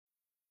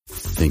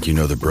Think you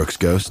know the Brooks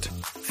Ghost?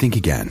 Think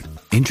again.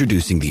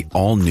 Introducing the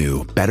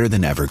all-new,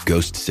 better-than-ever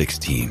Ghost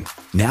 16.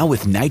 Now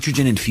with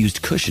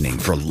nitrogen-infused cushioning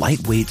for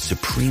lightweight,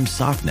 supreme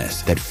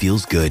softness that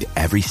feels good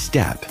every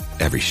step,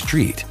 every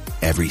street,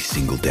 every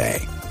single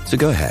day. So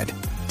go ahead,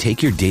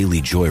 take your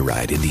daily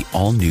joyride in the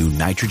all-new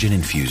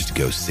nitrogen-infused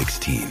Ghost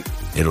 16.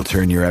 It'll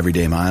turn your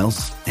everyday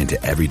miles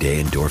into everyday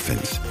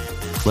endorphins.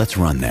 Let's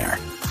run there.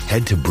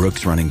 Head to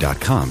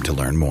brooksrunning.com to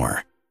learn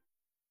more.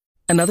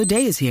 Another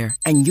day is here,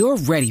 and you're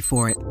ready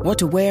for it. What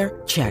to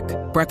wear? Check.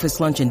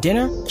 Breakfast, lunch, and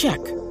dinner?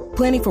 Check.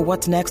 Planning for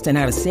what's next and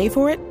how to save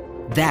for it?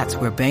 That's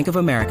where Bank of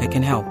America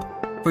can help.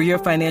 For your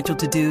financial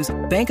to-dos,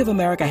 Bank of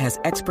America has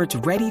experts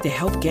ready to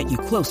help get you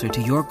closer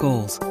to your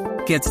goals.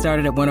 Get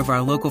started at one of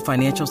our local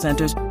financial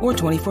centers or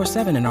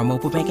 24/7 in our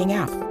mobile banking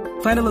app.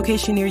 Find a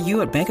location near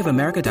you at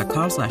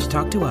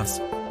bankofamerica.com/talktous.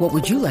 What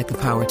would you like the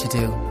power to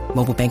do?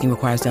 Mobile banking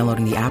requires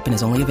downloading the app and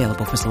is only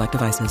available for select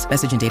devices.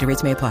 Message and data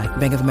rates may apply.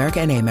 Bank of America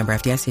N.A., member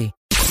FDIC.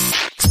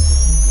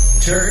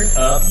 Turn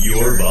up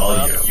your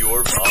volume.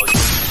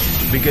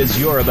 Because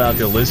you're about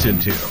to listen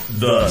to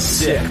The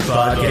Sick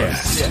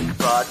Podcast.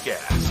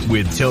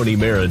 With Tony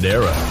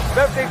Marinaro.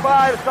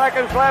 55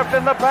 seconds left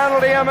in the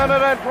penalty, a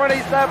minute and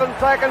 27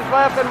 seconds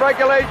left in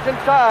regulation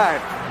time.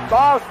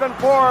 Boston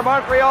 4,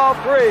 Montreal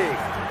 3.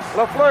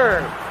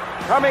 Lafleur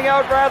coming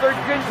out rather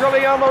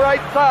gingerly on the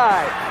right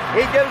side.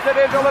 He gives it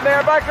into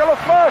Lemaire, back to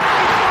Lafleur.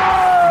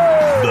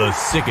 Oh! The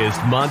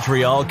sickest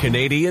Montreal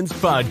Canadiens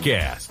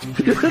podcast.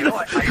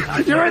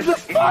 You're in the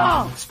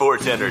ball!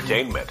 Sports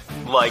entertainment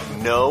like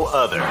no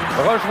other.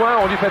 Rejoint,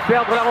 on lui fait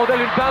perdre la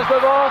rondelle, une passe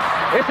devant.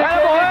 Et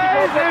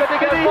c'est le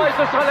dégagement et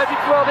ce sera la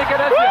victoire des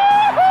Canadiens.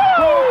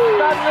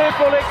 Stanley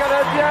pour les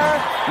Canadiens,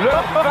 le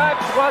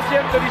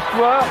 23e de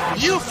l'histoire.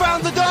 You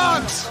found the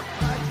dogs!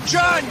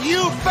 John,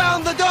 you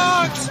found the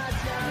dogs!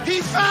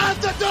 He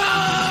found the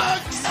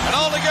dogs! And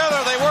all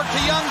together, they worked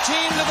the young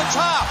team to the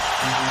top.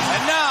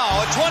 And now,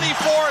 a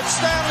 24th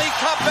Stanley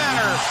Cup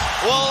banner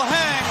will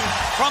hang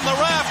from the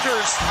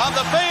rafters of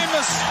the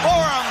famous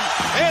Forum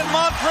in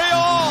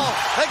Montreal.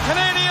 The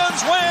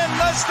Canadiens win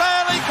the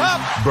Stanley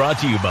Cup. Brought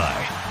to you by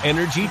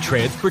Energy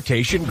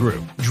Transportation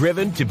Group.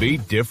 Driven to be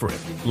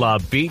different. La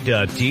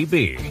Vida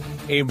TV.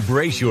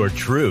 Embrace your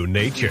true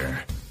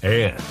nature.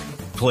 And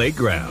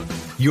Playground,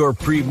 your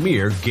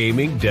premier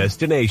gaming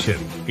destination.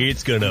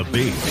 It's gonna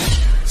be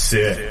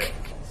sick.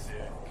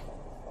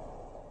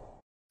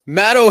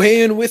 Matt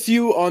O'Hayan with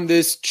you on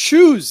this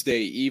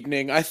Tuesday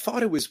evening. I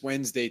thought it was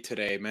Wednesday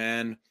today,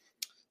 man.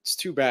 It's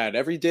too bad.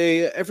 Every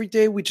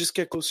day we just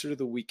get closer to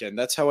the weekend.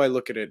 That's how I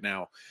look at it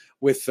now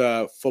with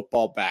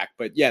football back.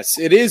 But yes,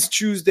 it is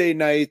Tuesday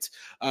night.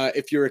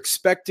 If you're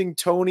expecting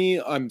Tony,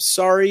 I'm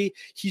sorry.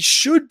 He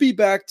should be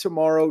back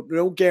tomorrow.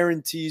 No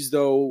guarantees,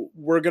 though.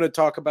 We're going to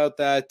talk about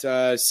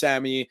that,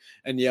 Sammy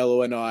and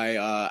Yellow and I,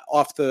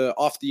 off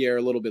the air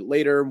a little bit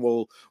later.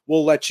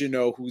 We'll let you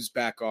know who's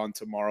back on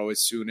tomorrow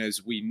as soon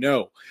as we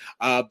know.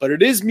 But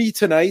it is me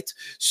tonight.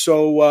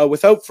 So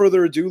without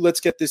further ado,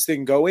 let's get this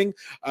thing going.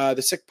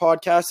 The Sick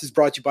Podcast is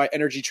brought to you by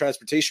Energy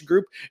Transportation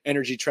Group.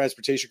 Energy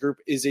Transportation Group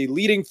is a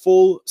leading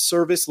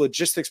full-service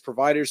logistics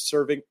provider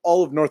serving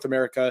all of North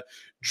America,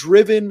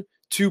 driven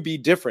to be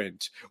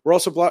different. We're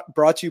also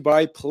brought to you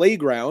by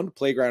Playground.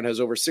 Playground has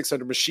over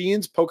 600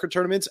 machines, poker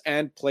tournaments,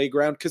 and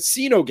Playground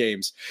casino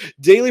games.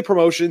 Daily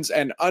promotions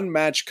and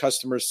unmatched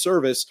customer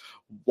service.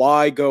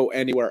 Why go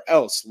anywhere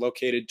else?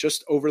 Located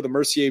just over the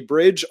Mercier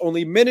Bridge,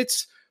 only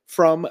minutes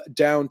from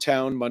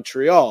downtown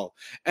Montreal.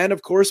 And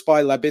of course,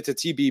 by La Bite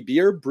TB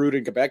beer, brewed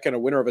in Quebec and a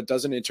winner of a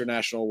dozen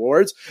international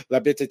awards.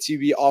 La Bite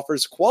TB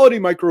offers quality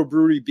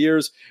microbrewery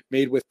beers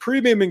made with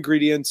premium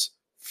ingredients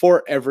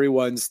for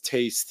everyone's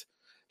taste.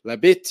 La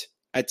Bite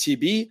at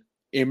TB,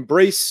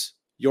 embrace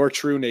your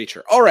true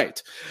nature. All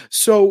right.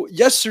 So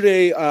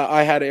yesterday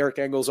I had Eric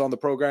Engels on the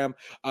program.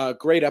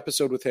 Great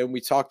episode with him.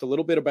 We talked a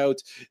little bit about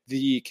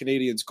the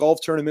Canadiens golf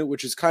tournament,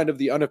 which is kind of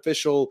the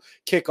unofficial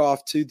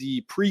kickoff to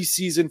the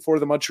preseason for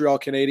the Montreal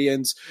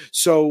Canadiens.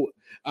 So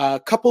a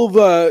couple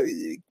of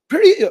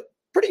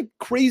pretty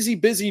crazy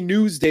busy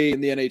news day in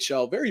the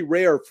NHL. Very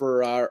rare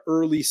for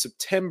early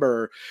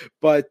September,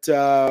 but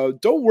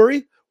don't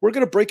worry. We're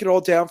going to break it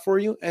all down for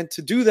you. And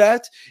to do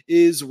that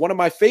is one of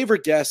my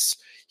favorite guests.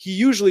 He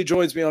usually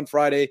joins me on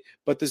Friday,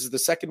 but this is the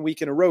second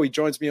week in a row. He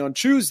joins me on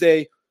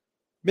Tuesday,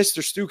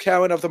 Mr. Stu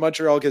Cowan of the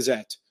Montreal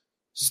Gazette.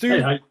 Stu,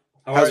 hey,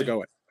 how's it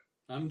going?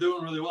 I'm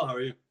doing really well. How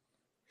are you?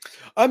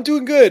 I'm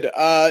doing good.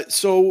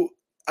 So,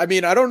 I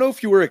mean, I don't know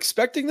if you were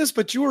expecting this,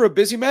 but you were a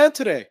busy man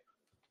today.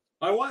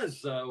 I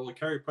was. Well,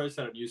 Carey Price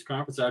had a news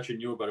conference. I actually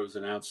knew about it. It was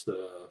announced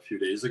a few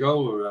days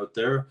ago. We were out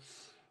there.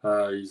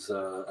 He's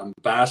an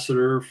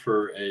ambassador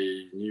for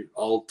a new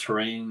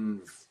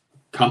all-terrain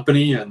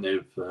company, and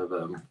they've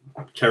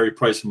Carey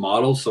Price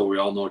model. So we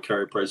all know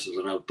Carey Price is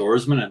an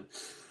outdoorsman and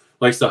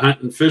likes to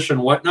hunt and fish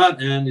and whatnot.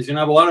 And he's going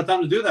to have a lot of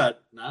time to do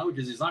that now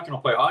because he's not going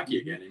to play hockey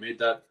again. He made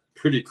that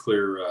pretty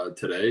clear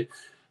today.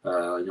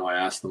 I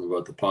asked him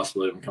about the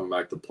possibility of him coming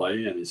back to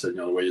play, and he said,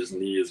 the way his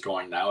knee is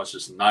going now, it's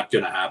just not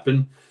going to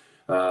happen.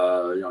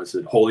 I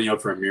said holding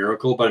out for a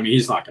miracle, but I mean,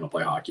 he's not going to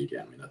play hockey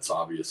again. I mean, that's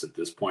obvious at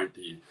this point.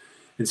 He,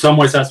 in some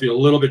ways, has to be a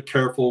little bit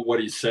careful what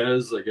he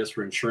says, I guess,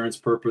 for insurance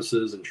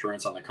purposes,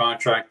 insurance on the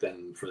contract,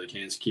 and for the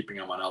Canes keeping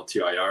him on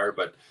LTIR.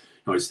 But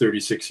he's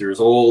 36 years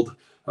old.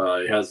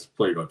 He has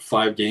played about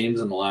 5 games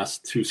in the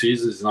last 2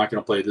 seasons. He's not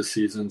going to play this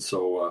season,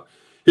 so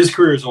his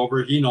career is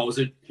over. He knows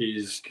it.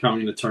 He's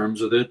coming to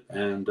terms with it,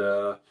 and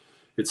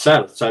it's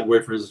sad. It's a sad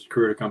way for his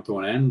career to come to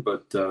an end,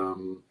 but a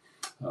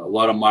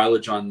lot of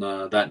mileage on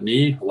that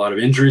knee, a lot of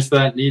injuries to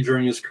that knee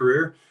during his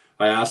career.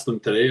 I asked him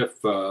today if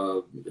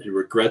he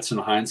regrets in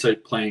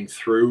hindsight playing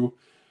through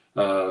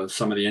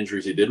some of the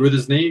injuries he did with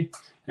his knee,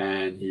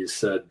 and he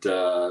said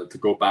to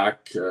go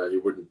back, he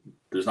wouldn't.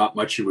 There's not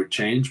much he would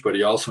change, but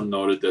he also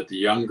noted that the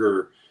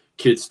younger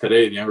kids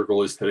today, the younger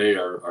goalies today,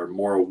 are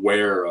more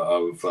aware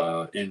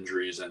of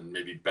injuries and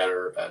maybe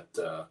better at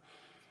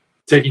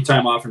taking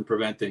time off and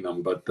preventing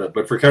them. But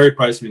for Carey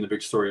Price, I mean, the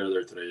big story out of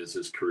there today is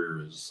his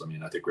career is. I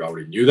mean, I think we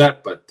already knew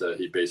that, but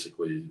he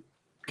basically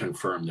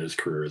confirmed that his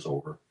career is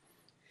over.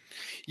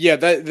 Yeah,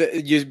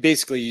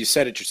 you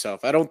said it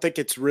yourself. I don't think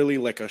it's really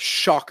like a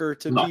shocker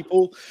to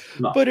people,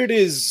 but it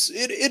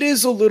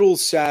is a little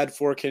sad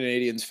for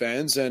Canadiens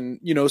fans. And,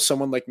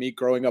 someone like me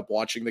growing up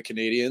watching the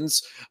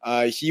Canadiens,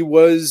 he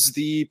was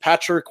the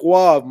Patrick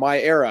Roy of my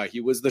era. He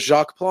was the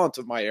Jacques Plante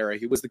of my era.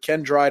 He was the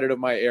Ken Dryden of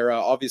my era.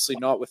 Obviously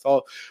not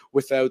without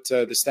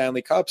the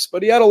Stanley Cups,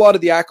 but he had a lot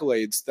of the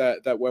accolades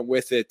that went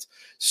with it.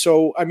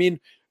 So, I mean,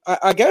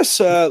 I guess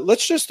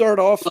let's just start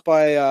off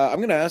by I'm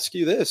going to ask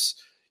you this.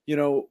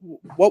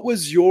 What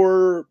was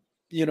your,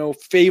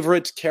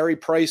 favorite Carey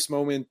Price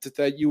moment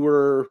that you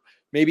were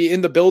maybe in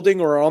the building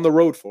or on the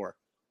road for?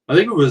 I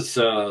think it was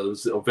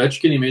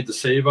Ovechkin he made the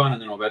save on,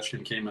 and then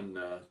Ovechkin came and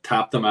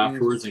tapped him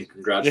afterwards and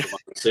congratulated him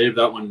on the save.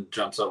 That one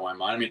jumps out of my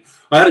mind. I mean,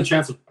 I had a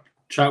chance to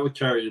chat with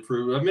Carey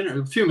for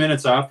a few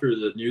minutes after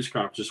the news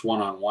conference, just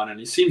one-on-one, and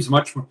he seems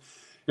much more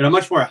in a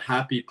much more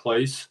happy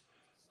place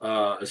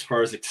as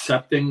far as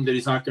accepting that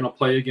he's not going to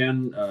play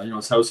again.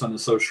 His house on the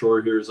South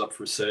Shore here is up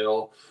for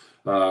sale.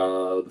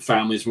 The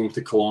family's moved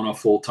to Kelowna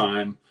full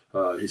time.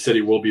 He said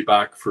he will be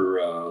back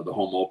for the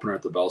home opener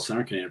at the Bell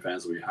Center. Canadian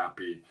fans will be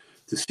happy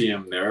to see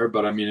him there.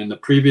 But I mean, in the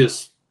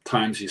previous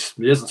times,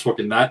 he hasn't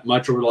spoken that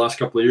much over the last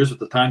couple of years. But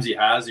the times he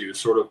has, he was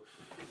sort of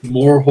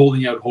more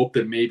holding out hope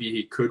that maybe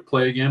he could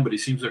play again. But he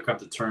seems to have come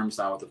to terms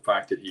now with the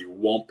fact that he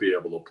won't be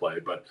able to play.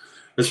 But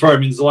there's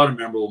a lot of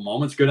memorable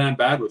moments, good and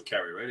bad, with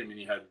Carey, right? I mean,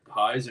 he had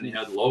highs and he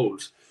had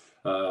lows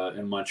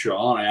in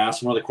Montreal. And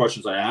one of the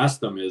questions I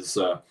asked him is,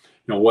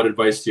 what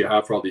advice do you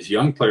have for all these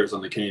young players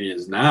on the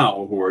Canadiens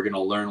now who are going to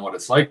learn what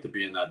it's like to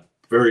be in that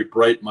very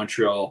bright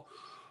Montreal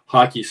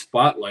hockey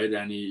spotlight?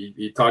 And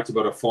he talked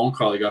about a phone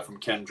call he got from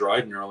Ken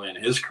Dryden early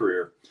in his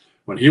career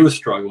when he was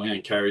struggling.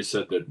 And Carey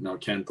said that,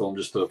 Ken told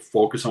him just to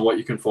focus on what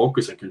you can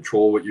focus and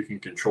control what you can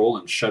control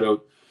and shut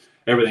out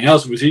everything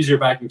else. It was easier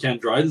back in Ken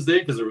Dryden's day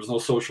because there was no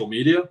social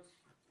media,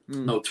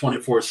 no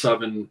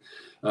 24/7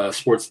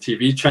 sports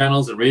TV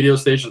channels and radio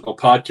stations, no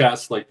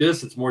podcasts like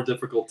this. It's more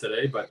difficult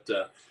today, but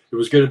it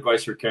was good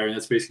advice for Carey. And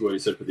that's basically what he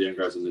said for the young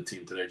guys on the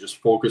team today.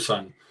 Just focus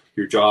on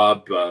your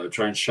job,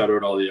 try and shut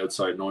out all the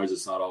outside noise.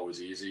 It's not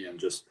always easy, and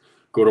just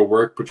go to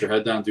work, put your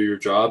head down, do your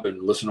job,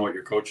 and listen to what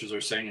your coaches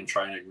are saying and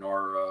try and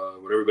ignore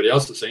what everybody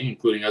else is saying,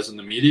 including us in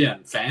the media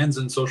and fans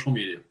and social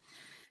media.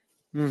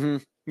 Mm-hmm.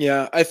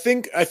 Yeah, I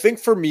think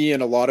for me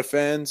and a lot of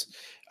fans,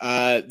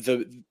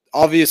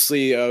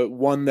 obviously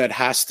one that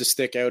has to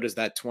stick out is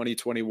that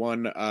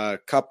 2021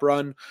 Cup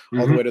run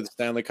all the way to the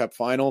Stanley Cup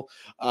final.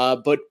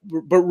 But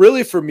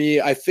really for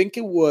me, I think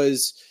it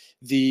was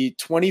the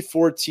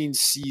 2014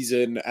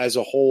 season as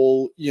a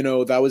whole.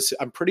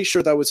 I'm pretty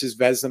sure that was his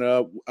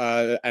Vezina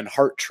and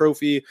Hart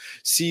Trophy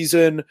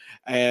season.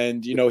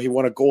 And, he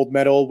won a gold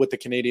medal with the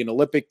Canadian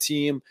Olympic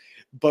team.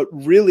 But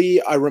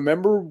really, I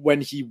remember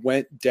when he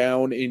went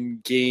down in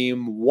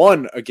game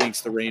 1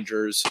 against the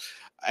Rangers,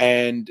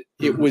 and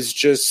it was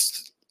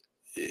just,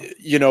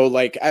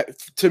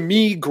 to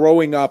me,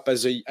 growing up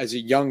as a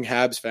young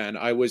Habs fan,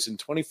 I was in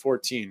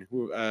 2014,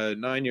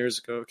 9 years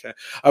ago. Okay,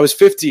 I was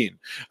 15.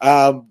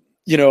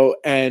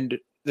 And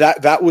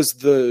that was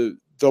the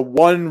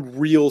one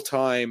real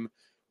time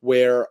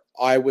where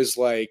I was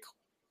like,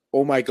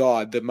 oh my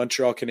God, the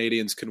Montreal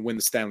Canadiens can win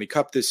the Stanley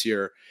Cup this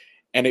year.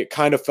 And it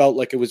kind of felt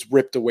like it was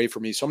ripped away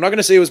from me. So I'm not going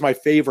to say it was my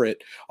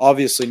favorite,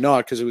 obviously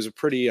not, because it was a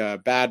pretty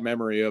bad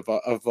memory of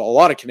a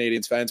lot of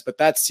Canadiens fans. But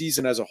that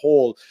season as a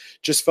whole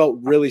just felt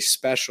really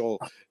special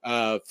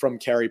from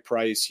Carey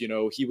Price.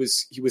 He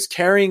was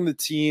carrying the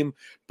team,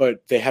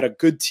 but they had a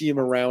good team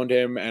around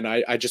him, and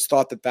I just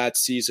thought that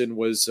season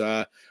was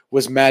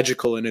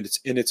magical in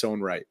its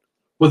own right.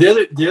 Well,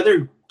 the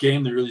other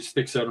game that really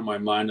sticks out in my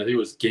mind, I think it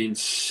was Game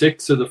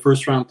 6 of the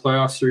first round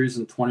playoff series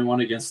in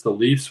 21 against the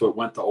Leafs. So it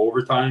went to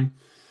overtime,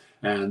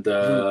 And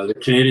the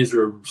Canadians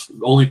were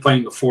only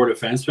playing the 4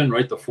 defensemen,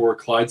 right? The 4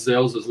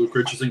 Clydesdales, as Luke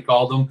Richardson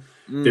called them.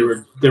 They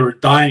were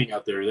dying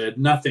out there. They had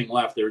nothing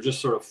left. They were just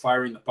sort of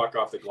firing the puck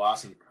off the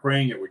glass and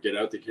praying it would get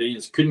out. The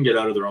Canadians couldn't get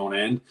out of their own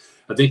end.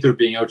 I think they were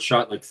being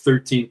outshot like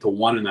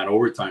 13-1 in that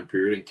overtime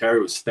period, and Carey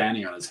was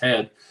standing on his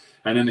head.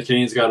 And then the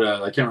Canadians got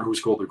I can't remember who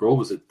scored the goal.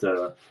 Was it?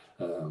 I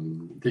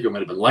think it might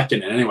have been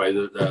Lekkinen. Anyway,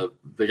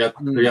 they got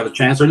a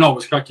chance. Or no, it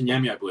was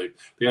Kotkaniemi, I believe.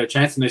 They got a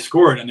chance and they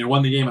scored and they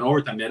won the game in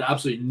overtime. They had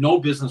absolutely no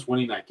business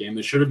winning that game.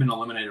 They should have been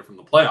eliminated from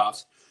the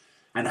playoffs.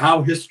 And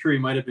how history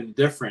might have been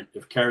different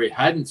if Carey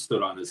hadn't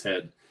stood on his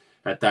head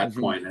at that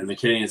point and the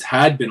Canadians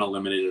had been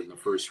eliminated in the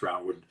first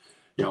round.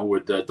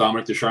 Would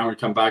Dominic Ducharme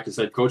come back as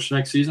head coach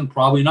next season?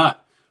 Probably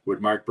not. Would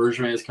Marc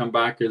Bergevin come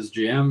back as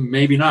GM?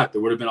 Maybe not.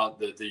 There would have been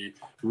the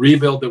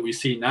rebuild that we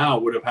see now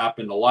would have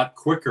happened a lot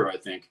quicker, I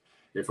think,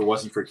 if it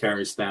wasn't for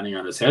Carey standing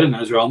on his head. And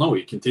as we all know,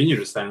 he continued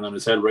to stand on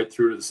his head right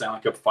through to the Stanley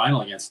Cup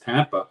final against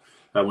Tampa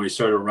when he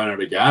started to run out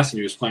of gas and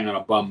he was playing on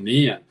a bum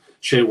knee. And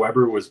Shea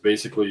Weber was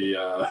basically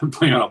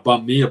playing on a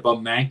bum knee, a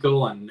bum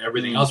ankle, and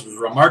everything else. It was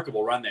a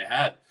remarkable run they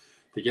had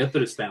to get to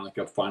the Stanley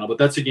Cup final. But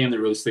that's a game that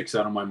really sticks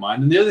out in my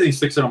mind. And the other thing that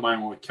sticks out in my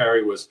mind with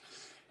Carey was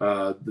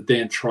the day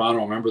in Toronto.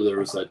 I remember there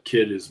was that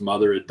kid, his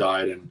mother had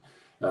died, and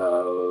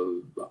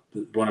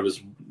one of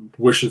his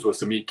wishes was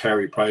to meet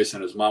Carey Price,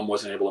 and his mom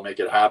wasn't able to make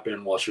it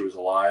happen while she was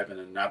alive. And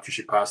then after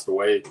she passed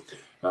away,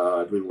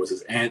 I believe it was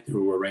his aunt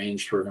who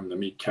arranged for him to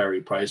meet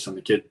Carey Price, and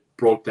the kid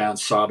broke down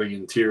sobbing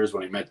in tears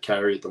when he met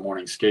Carey at the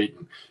morning skate,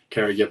 and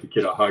Carey gave the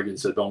kid a hug and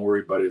said, "Don't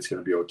worry, buddy, it's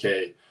going to be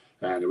okay."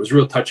 And it was a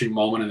real touching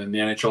moment. And then the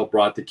NHL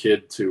brought the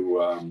kid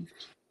to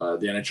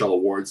the NHL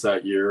awards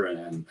that year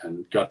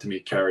and got to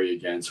meet Carey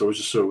again. So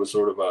it was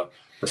sort of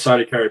a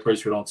side of Carey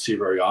Price we don't see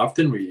very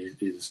often.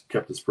 He's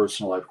kept his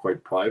personal life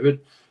quite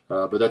private.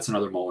 But that's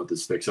another moment that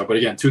sticks out. But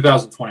again,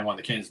 2021,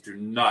 the Canes do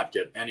not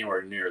get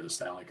anywhere near the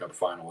Stanley Cup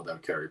final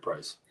without Carey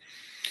Price.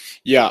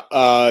 Yeah,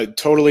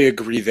 totally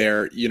agree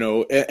there.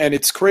 And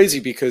it's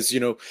crazy because,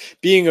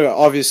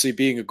 obviously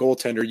being a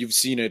goaltender, you've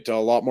seen it a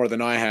lot more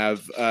than I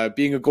have.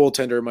 Being a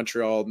goaltender in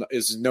Montreal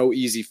is no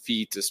easy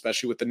feat,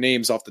 especially with the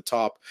names off the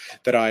top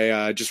that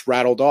I just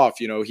rattled off.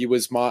 He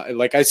was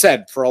like I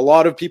said, for a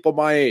lot of people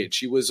my age,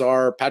 he was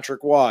our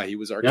Patrick Waugh, he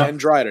was our Ken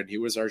Dryden, he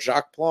was our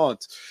Jacques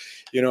Plante.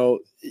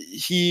 Who.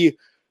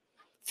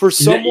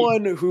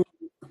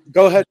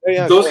 Go ahead.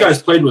 Yeah, those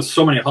guys played with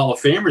so many Hall of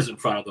Famers in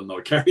front of them,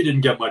 though. Carey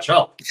didn't get much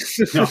help.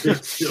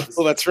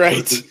 Well, that's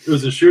right. It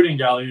was a shooting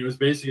gallery. It was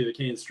basically the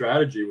Canes'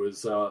 strategy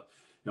was,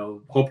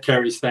 hope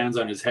Carey stands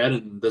on his head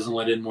and doesn't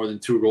let in more than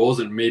 2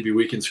 goals, and maybe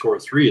we can score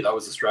 3. That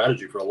was the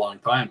strategy for a long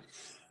time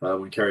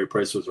when Carey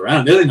Price was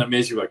around. The other thing that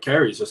amazes me about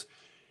Carey is just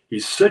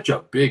he's such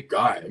a big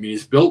guy. I mean,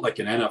 he's built like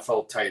an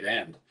NFL tight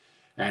end.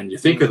 And you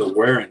think of the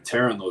wear and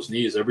tear on those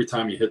knees every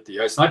time you hit the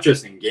ice, not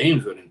just in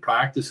games, but in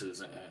practices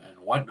and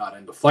whatnot,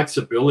 and the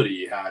flexibility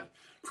he had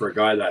for a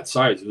guy that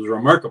size. He was a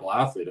remarkable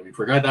athlete. I mean,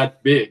 for a guy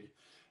that big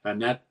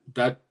and that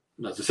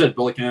as I said,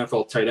 built like an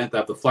NFL tight end, to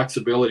have the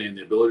flexibility and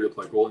the ability to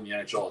play goal in the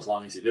NHL as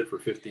long as he did for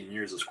 15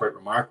 years is quite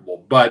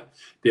remarkable. But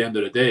at the end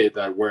of the day,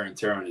 that wear and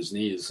tear on his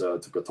knees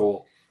took a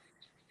toll.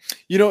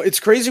 It's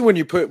crazy when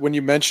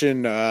you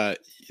mention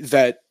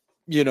that,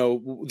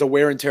 the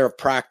wear and tear of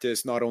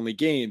practice, not only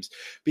games,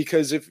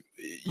 because if,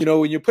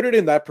 when you put it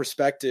in that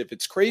perspective,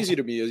 it's crazy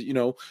to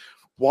me,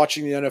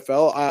 watching the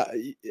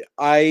NFL,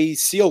 I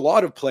see a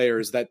lot of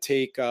players that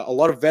take a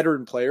lot of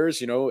veteran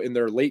players, in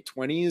their late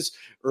 20s,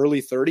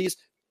 early 30s.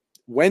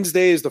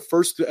 Wednesday is the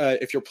first,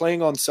 if you're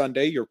playing on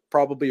Sunday, your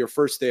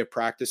first day of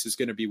practice is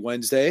going to be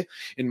Wednesday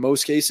in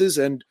most cases.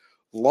 And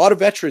a lot of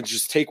veterans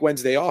just take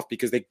Wednesday off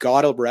because they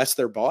got to rest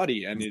their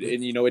body. And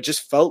it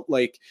just felt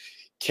like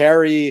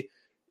Carey,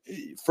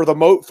 for the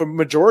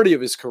majority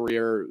of his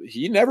career,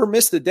 he never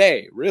missed a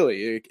day,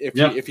 really.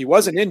 If he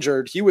wasn't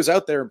injured, he was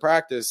out there in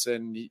practice,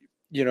 and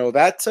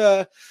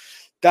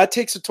that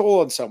takes a toll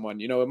on someone.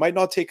 It might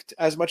not take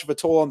as much of a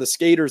toll on the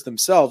skaters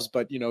themselves,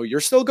 but you're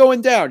still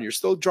going down, you're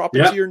still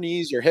dropping to your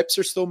knees, your hips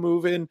are still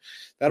moving.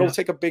 That'll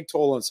take a big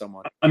toll on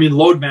someone. I mean,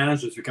 load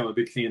management has become a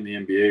big thing in the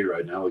NBA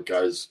right now, with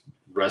guys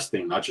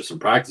resting not just in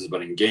practice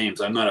but in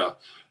games. I'm not a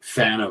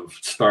fan of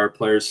star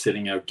players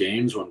sitting out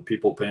games when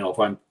people pay. If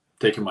I'm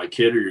taking my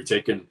kid or you're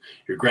taking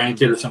your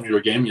grandkid or something to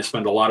a game, you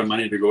spend a lot of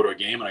money to go to a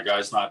game and a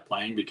guy's not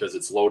playing because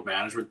it's load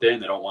management day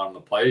and they don't want him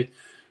to play.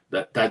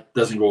 That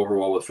doesn't go over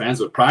well with fans.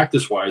 But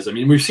practice-wise, I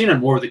mean, we've seen it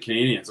more with the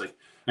Canadians. Like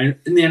in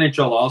the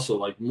NHL also,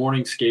 like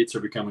morning skates are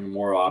becoming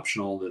more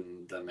optional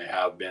than they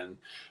have been.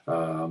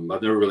 I've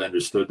never really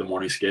understood the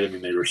morning skate. I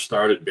mean, they were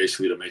started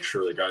basically to make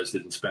sure the guys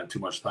didn't spend too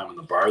much time in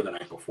the bar the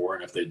night before,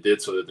 and if they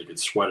did, so that they could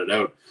sweat it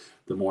out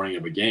the morning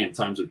of a game.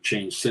 Times have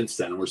changed since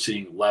then, and we're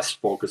seeing less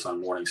focus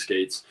on morning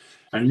skates.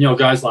 And,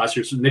 guys last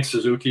year, so Nick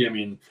Suzuki, I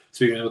mean,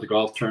 speaking of the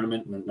golf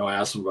tournament, and I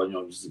asked him about,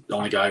 he's the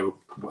only guy who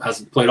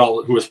has played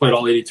all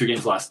 82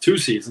 games the last 2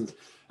 seasons.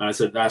 And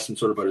I asked him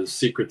sort of about his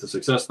secret to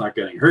success, not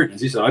getting hurt. And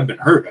he said, I've been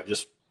hurt. I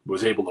just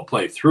was able to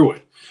play through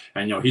it.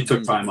 And, he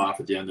took time off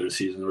at the end of the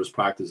season. There was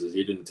practices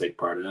he didn't take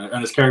part in.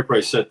 And as Carey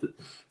Price said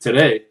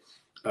today,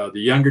 the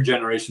younger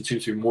generation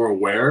seems to be more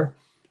aware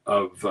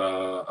of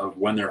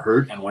when they're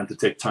hurt and when to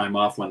take time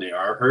off when they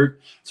are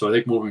hurt. So I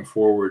think moving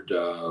forward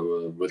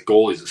with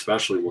goalies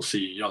especially, we'll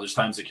see, there's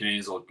times the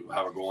Canadians will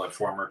have a goalie, a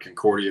former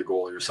Concordia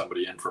goalie or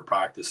somebody in for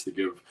practice to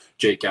give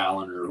Jake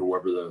Allen or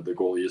whoever the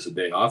goalie is a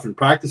day off. And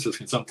practices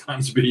can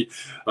sometimes be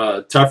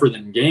tougher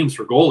than games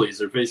for goalies.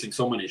 They're facing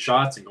so many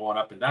shots and going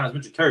up and down. As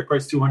mentioned, Carey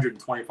Price,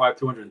 225,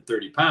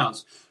 230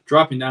 pounds,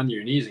 dropping down to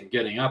your knees and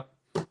getting up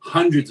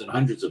hundreds and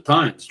hundreds of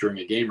times during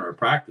a game or a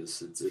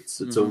practice.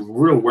 It's a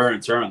real wear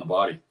and tear on the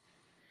body.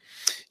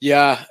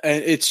 Yeah,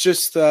 and it's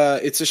just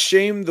it's a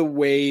shame the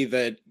way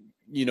that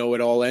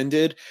it all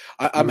ended.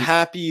 I'm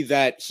happy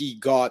that he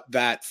got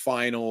that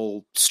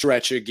final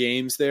stretch of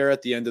games there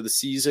at the end of the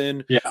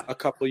season a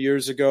couple of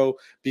years ago,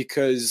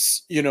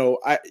 because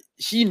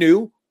he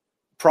knew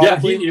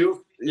probably. Yeah, he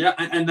knew. Yeah,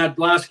 and that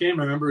last game,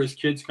 I remember his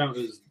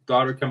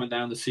daughter coming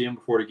down to see him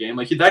before the game.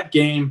 Like that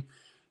game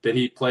that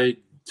he played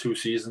 2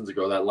 seasons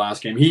ago, that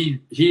last game,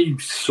 he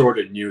sort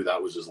of knew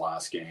that was his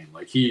last game.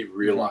 Like he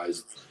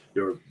realized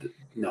that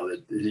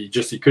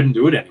he couldn't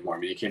do it anymore. I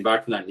mean, he came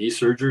back from that knee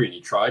surgery and he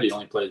tried. He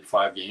only played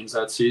 5 games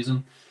that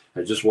season.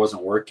 It just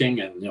wasn't working.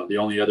 And the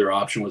only other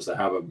option was to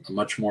have a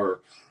much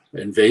more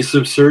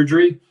invasive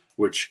surgery,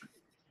 which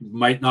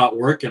might not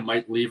work and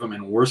might leave him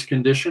in worse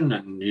condition.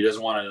 And he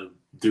doesn't want to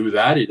do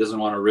that. He doesn't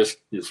want to risk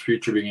his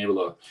future being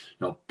able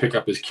to pick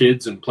up his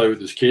kids and play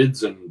with his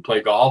kids and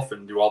play golf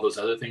and do all those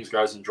other things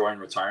guys enjoy in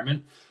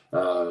retirement,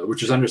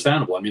 which is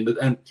understandable. I mean,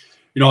 and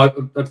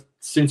I've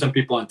seen some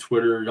people on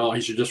Twitter,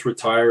 he should just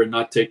retire and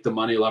not take the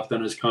money left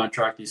on his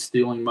contract. He's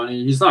stealing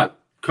money. He's not.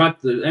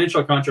 The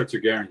NHL contracts are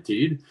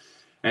guaranteed.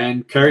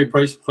 And Carey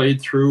Price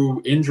played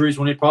through injuries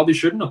when he probably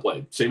shouldn't have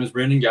played, same as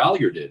Brendan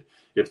Gallagher did.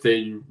 If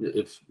they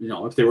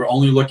were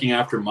only looking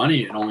after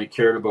money and only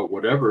cared about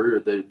whatever,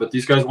 but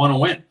these guys want to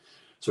win.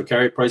 So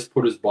Carey Price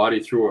put his body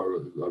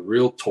through a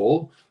real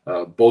toll.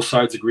 Both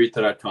sides agreed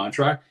to that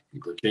contract.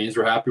 The Canes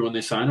were happy when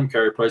they signed him.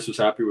 Carey Price was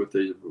happy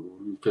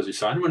because he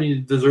signed him, and he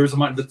deserves the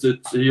money.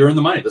 He earned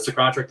the money. That's the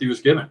contract he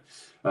was given.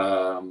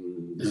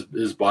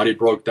 His body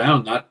broke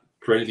down, not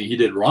for anything he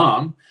did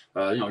wrong.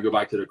 Go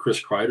back to the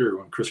Chris Kreider,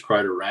 when Chris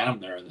Kreider ran him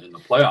there in the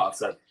playoffs.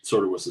 That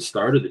sort of was the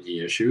start of the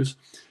knee issues.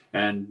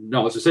 And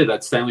as I say,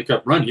 that Stanley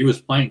Cup run, he was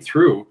playing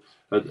through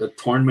a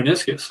torn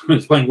meniscus. He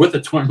was playing with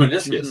a torn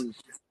meniscus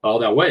all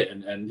that way.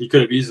 And he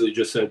could have easily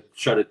just said,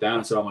 shut it down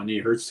and said, my knee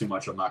hurts too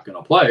much, I'm not going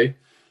to play.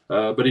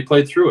 But he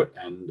played through it,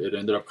 and it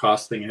ended up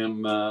costing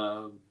him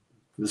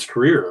his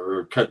career,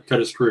 or cut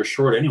his career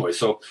short anyway.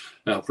 So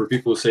for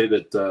people who say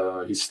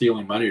that he's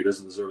stealing money or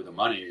doesn't deserve the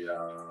money,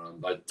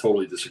 I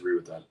totally disagree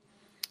with that.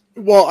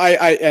 Well,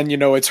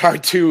 it's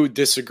hard to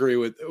disagree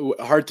with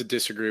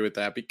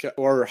that,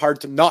 or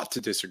hard to not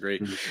to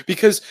disagree,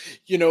 because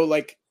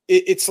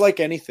it's like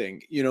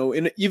anything,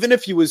 even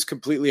if he was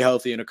completely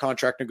healthy in a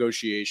contract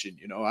negotiation,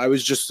 I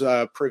was just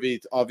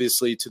privy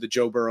obviously to the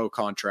Joe Burrow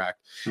contract,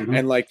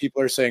 and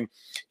people are saying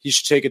he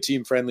should take a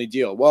team friendly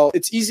deal. Well,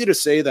 it's easy to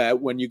say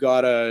that when you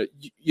got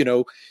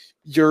you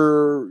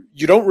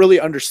don't really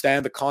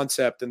understand the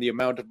concept and the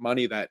amount of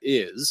money that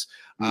is.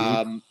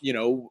 Let's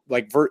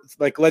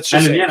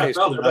just say, in the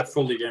NFL, they're not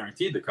fully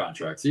guaranteed the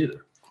contracts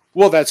either.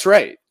 Well, that's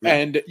right. Yeah.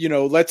 And,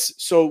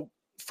 so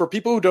for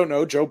people who don't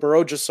know, Joe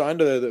Burrow just signed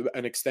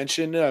an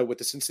extension with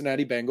the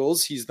Cincinnati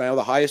Bengals. He's now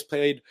the highest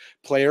paid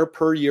player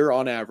per year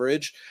on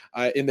average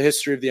in the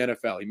history of the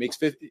NFL. He makes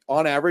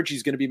on average,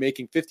 he's going to be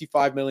making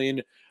 $55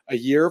 million a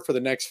year for the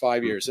next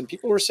 5 years. And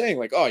people were saying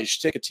you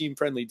should take a team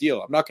friendly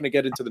deal. I'm not going to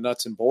get into the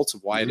nuts and bolts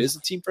of why it is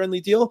a team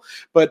friendly deal,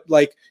 but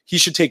he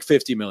should take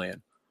 $50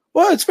 million.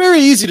 Well, it's very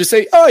easy to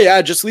say,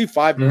 just leave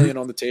 $5 million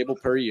on the table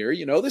per year.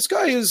 This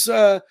guy is,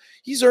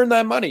 he's earned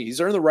that money. He's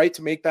earned the right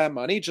to make that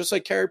money, just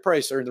like Carey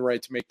Price earned the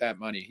right to make that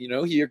money.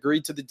 He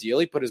agreed to the deal.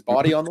 He put his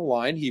body on the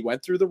line. He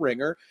went through the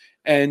ringer,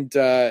 and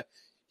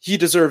he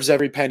deserves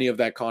every penny of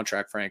that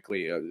contract,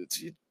 frankly.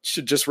 He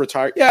should just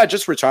retire. Yeah,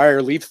 just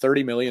retire. Leave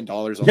 $30 million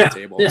on the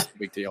table. It's a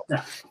big deal.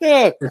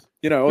 Yeah.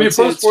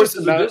 Pro sports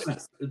is a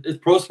business.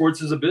 Pro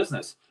sports is a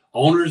business.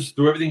 Owners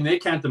do everything they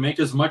can to make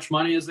as much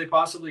money as they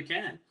possibly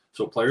can.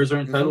 So players are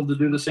entitled to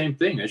do the same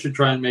thing. They should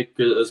try and make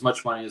as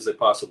much money as they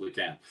possibly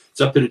can. It's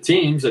up to the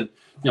teams, and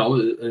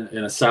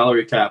in a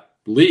salary cap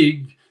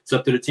league, it's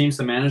up to the teams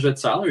to manage that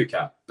salary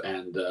cap.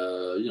 And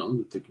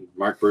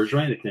Marc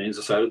Bergevin, the Canadiens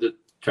decided that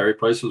Carey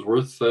Price was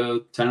worth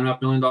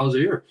 $10.5 million a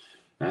year,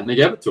 and they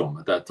gave it to him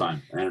at that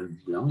time. And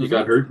he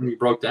got hurt and he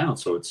broke down.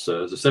 So it's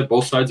as I said,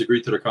 both sides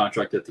agreed to their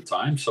contract at the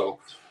time. So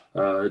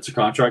it's a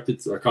contract.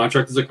 A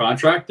contract is a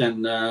contract,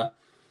 and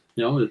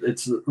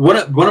it's one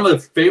of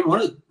the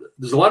favorite.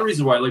 There's a lot of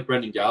reasons why I like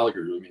Brendan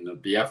Gallagher. I mean,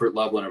 the effort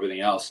level and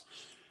everything else.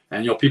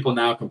 And, people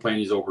now complain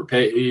he's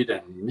overpaid,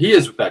 and he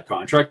is with that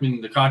contract. I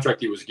mean, the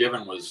contract he was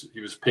given he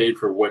was paid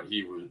for what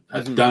he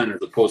has done,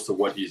 as opposed to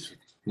what he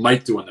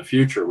might do in the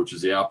future, which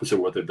is the opposite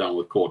of what they've done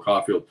with Cole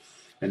Caulfield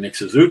and Nick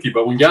Suzuki.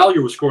 But when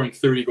Gallagher was scoring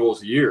 30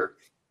 goals a year,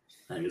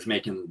 and he was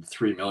making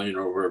 $3 million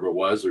or whatever it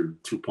was, or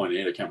 2.8,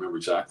 I can't remember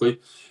exactly.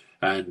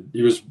 And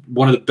he was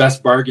one of the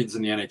best bargains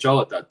in the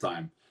NHL at that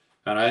time.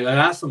 And I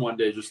asked him one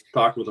day, just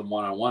talking with him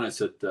one-on-one, I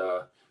said,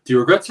 do you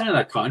regret signing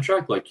that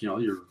contract? Like,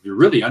 you're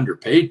really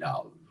underpaid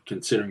now,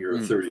 considering you're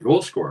a 30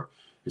 goal scorer.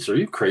 He said, are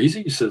you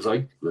crazy? He says, I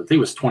think it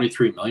was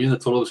 $23 million, the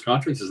total of his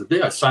contract. He says, the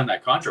day I signed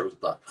that contract was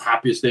the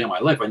happiest day of my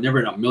life. I never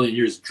in a million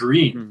years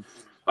dreamed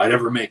I'd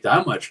ever make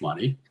that much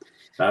money.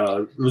 He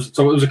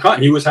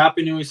was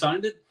happy when he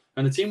signed it,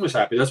 and the team was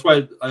happy. That's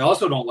why I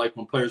also don't like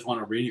when players want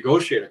to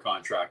renegotiate a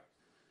contract,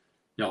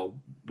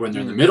 when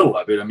they're in the middle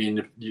of it. I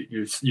mean,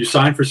 you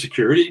sign for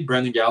security.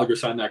 Brendan Gallagher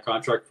signed that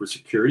contract for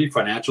security,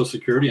 financial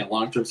security, and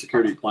long-term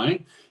security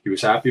playing. He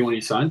was happy when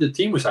he signed it. The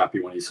team was happy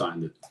when he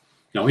signed it.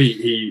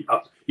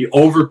 He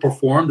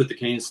overperformed what the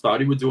Canadiens thought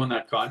he would do in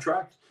that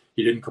contract.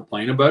 He didn't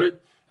complain about it,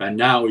 and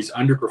now he's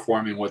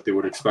underperforming what they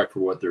would expect for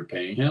what they're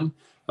paying him.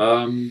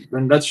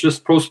 And that's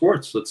just pro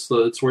sports. That's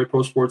the way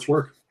pro sports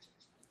work.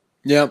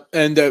 Yeah,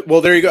 and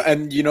there you go.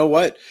 And you know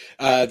what?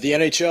 The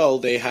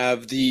NHL, they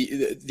have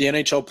the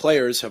NHL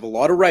players have a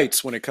lot of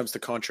rights when it comes to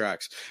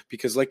contracts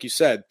because, like you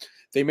said,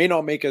 they may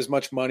not make as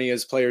much money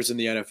as players in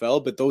the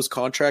NFL, but those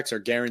contracts are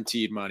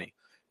guaranteed money.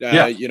 The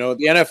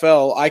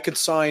NFL, I could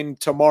sign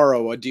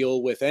tomorrow a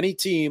deal with any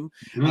team.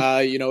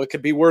 It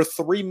could be worth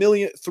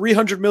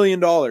 $300 million,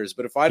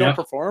 but if I don't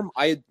perform,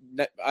 I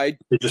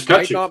just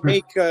cut you. Not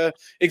make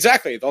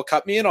exactly. They'll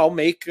cut me, and I'll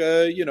make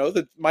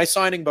my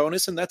signing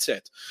bonus, and that's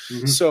it.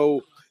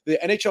 So the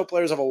NHL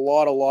players have a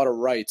lot of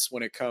rights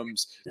when it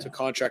comes to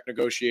contract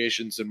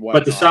negotiations and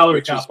whatnot. But the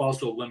salary cap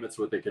also limits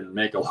what they can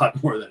make a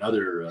lot more than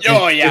other.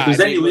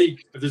 If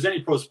there's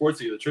any pro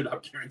sports league that should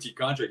have guaranteed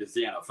contract, it's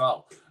the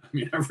NFL. I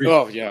mean,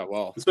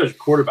 especially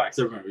quarterbacks.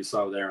 Everyone we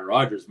saw with Aaron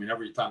Rodgers. I mean,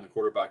 every time the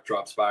quarterback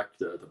drops back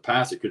to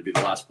pass, it could be the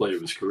last play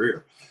of his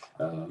career.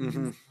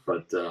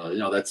 But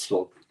that's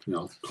still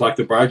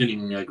collective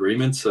bargaining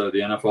agreements. The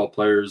NFL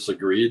players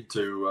agreed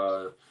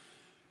to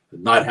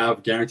not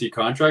have guaranteed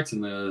contracts,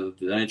 and the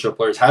NHL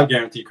players have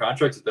guaranteed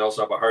contracts. But they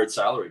also have a hard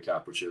salary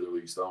cap, which the other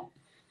leagues don't.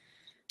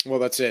 Well,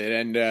 that's it,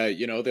 and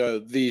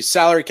the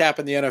salary cap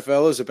in the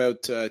NFL is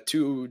about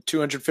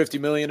 $250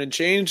 million and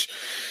change.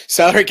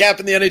 Salary cap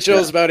in the NHL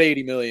is about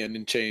 $80 million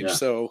and change. Yeah.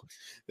 So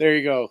there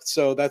you go.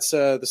 So that's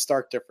the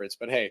stark difference.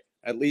 But hey,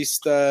 at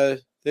least they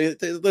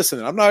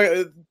listen. I'm not.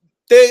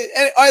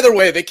 Either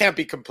way, they can't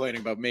be complaining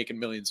about making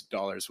millions of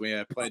dollars. We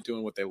have playing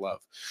doing what they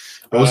love.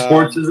 Well,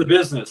 sports is a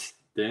business.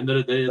 At the end of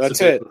the day,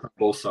 it's a business on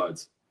both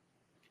sides.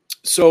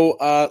 So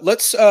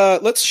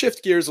let's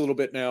shift gears a little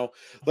bit now.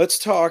 Let's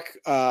talk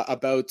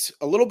about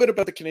a little bit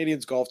about the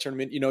Canadiens golf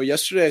tournament.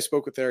 Yesterday I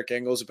spoke with Eric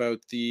Engels about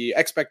the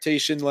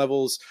expectation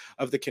levels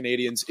of the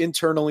Canadiens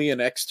internally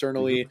and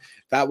externally.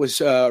 That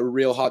was a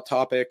real hot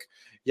topic.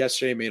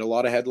 Yesterday made a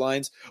lot of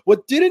headlines.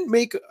 What didn't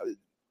make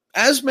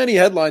as many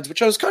headlines,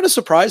 which I was kind of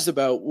surprised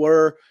about,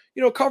 were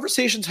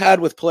conversations had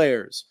with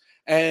players.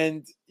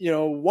 And,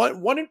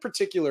 one in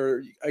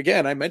particular,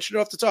 again, I mentioned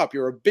it off the top,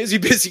 you're a busy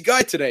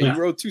guy today. Yeah.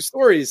 You wrote 2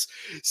 stories.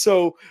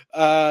 So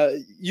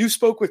you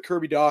spoke with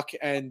Kirby Dach,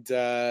 and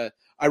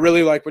I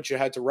really like what you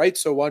had to write.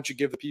 So why don't you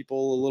give the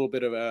people a little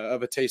bit of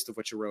a taste of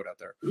what you wrote out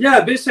there?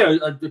 Yeah, basically,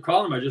 the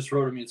column I just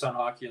wrote, it's on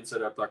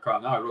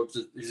hockeyinsideup.com now. I wrote,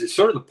 he's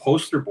sort of the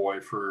poster boy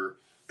for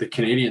the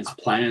Canadiens'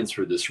 plans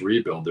for this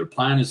rebuild. Their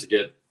plan is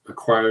to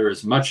acquire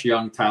as much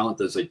young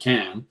talent as they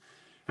can,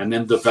 and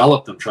then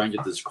develop them, try and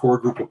get this core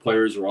group of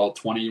players who are all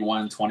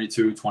 21,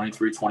 22,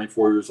 23,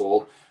 24 years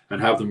old, and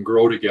have them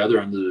grow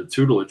together under the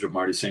tutelage of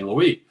Marty St.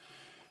 Louis.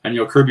 And,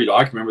 Kirby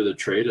Dach, remember the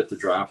trade at the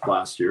draft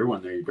last year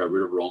when they got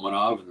rid of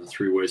Romanov and the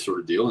 3-way sort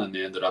of deal, and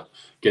they ended up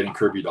getting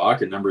Kirby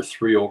Dach, a number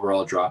 3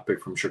 overall draft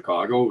pick from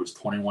Chicago, who was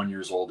 21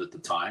 years old at the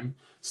time,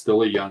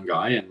 still a young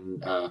guy.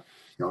 And,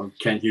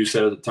 Ken Hughes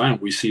said at the time,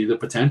 we see the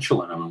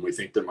potential in him, and we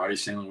think that Marty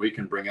St. Louis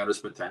can bring out his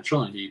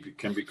potential, and he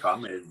can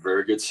become a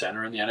very good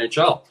center in the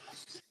NHL.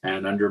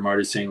 And under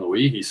Marty St.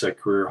 Louis, he set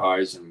career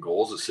highs in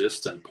goals,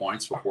 assists, and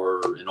points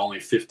in only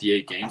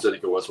 58 games, I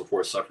think it was,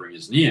 before suffering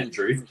his knee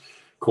injury.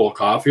 Cole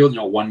Caulfield,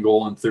 1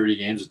 goal in 30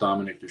 games with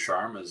Dominic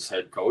Ducharme as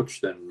head coach.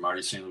 Then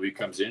Marty St. Louis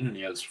comes in and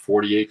he has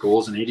 48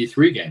 goals in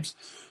 83 games.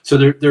 So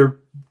they're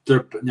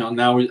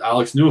now with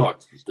Alex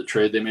Newhook, the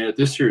trade they made at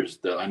this year's,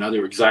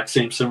 another exact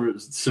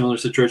similar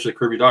situation that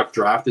Kirby Dach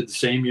drafted the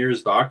same year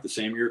as Dach, the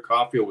same year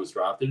Caulfield was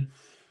drafted.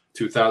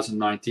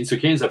 2019. So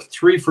Canes have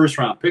 3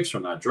 first-round picks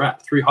from that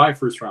draft, 3 high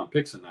first-round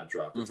picks in that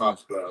draft, the top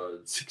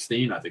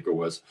 16, I think it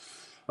was.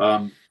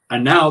 And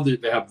now they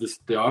have this.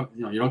 You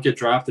don't get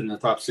drafted in the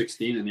top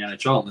 16 in the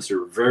NHL unless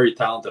you're a very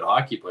talented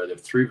hockey player. They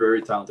have 3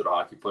 very talented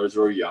hockey players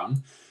who are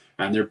young,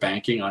 and they're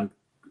banking on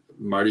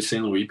Marty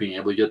St. Louis being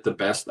able to get the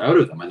best out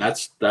of them, and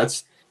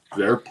that's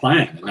their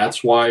plan, and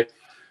that's why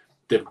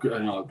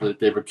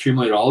they've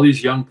accumulated all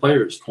these young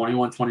players,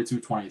 21, 22,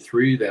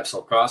 23. They have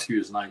Salkowski,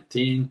 who's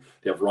 19.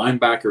 They have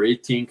Reinbacher,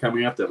 18,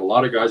 coming up. They have a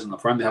lot of guys in the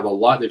front. They have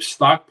they've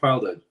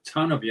stockpiled a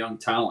ton of young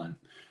talent,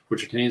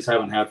 which the Canadiens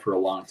haven't had for a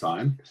long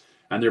time.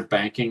 And they're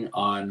banking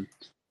on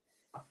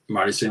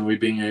Marty St. Louis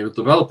being able to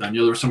develop them.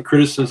 There was some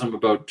criticism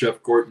about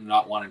Jeff Gorton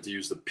not wanting to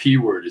use the P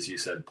word, as he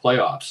said,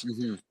 playoffs.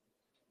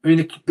 I mean,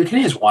 the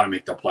Canadians want to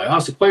make the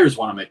playoffs. The players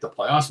want to make the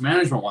playoffs.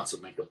 Management wants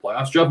to make the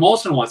playoffs. Jeff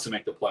Molson wants to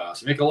make the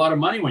playoffs. You make a lot of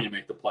money when you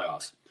make the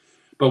playoffs.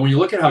 But when you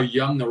look at how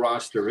young the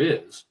roster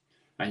is,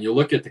 and you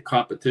look at the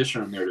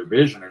competition in their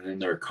division and in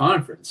their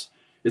conference,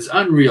 it's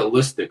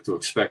unrealistic to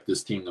expect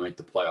this team to make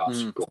the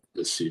playoffs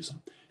this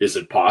season. Is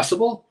it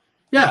possible?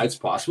 Yeah, it's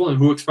possible. And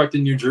who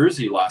expected New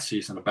Jersey last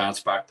season to bounce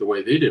back the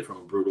way they did from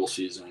a brutal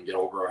season and get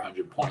over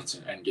 100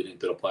 points and get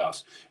into the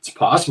playoffs? It's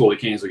possible the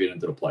Canes will get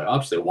into the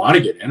playoffs. They want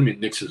to get in. I mean,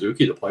 Nick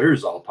Suzuki, the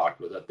players all talked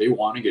about that. They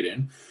want to get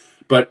in.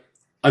 But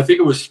I think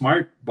it was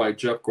smart by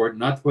Jeff Gordon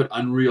not to put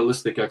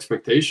unrealistic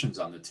expectations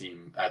on the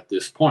team at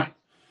this point.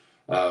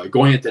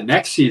 Going into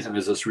next season,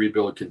 as this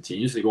rebuild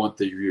continues, they go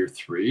into year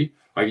 3.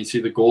 I can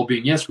see the goal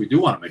being, yes, we do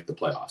want to make the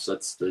playoffs.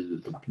 That's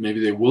maybe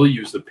they will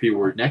use the P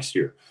word next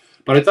year.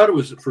 But I thought it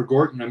was for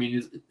Gordon. I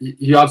mean,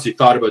 he obviously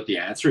thought about the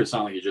answer. It's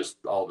not like he just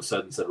all of a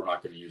sudden said, we're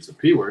not going to use the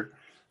P word.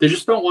 They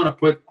just don't want to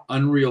put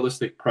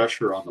unrealistic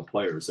pressure on the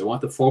players. They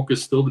want the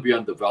focus still to be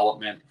on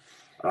development,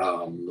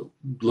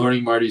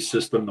 learning Marty's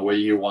system the way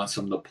he wants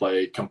them to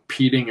play,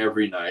 competing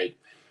every night.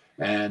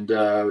 And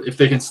if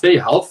they can stay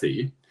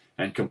healthy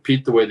and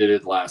compete the way they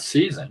did last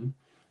season,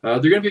 they're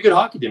going to be a good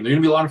hockey team. They're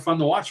going to be a lot of fun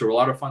to watch. They were a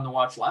lot of fun to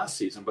watch last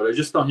season. But I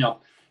just don't,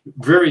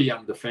 very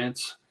young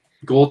defense.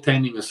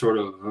 Goaltending is sort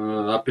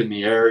of up in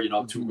the air,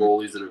 two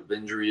goalies that have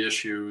injury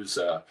issues.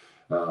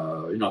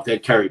 If they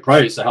had Carey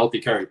Price, a healthy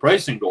Carey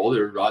Price in goal,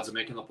 their odds of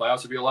making the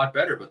playoffs would be a lot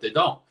better, but they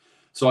don't.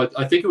 So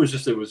I think it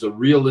was a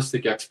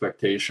realistic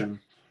expectation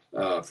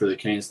for the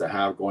Canes to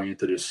have going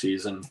into this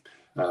season.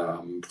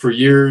 For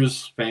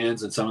years,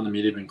 fans and some of the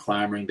media have been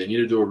clamoring. They need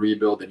to do a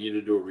rebuild. They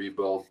did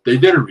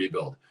a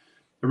rebuild.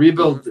 A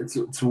rebuild,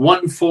 it's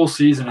one full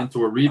season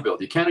into a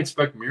rebuild. You can't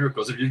expect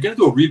miracles. If you're going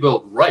to do a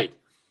rebuild right,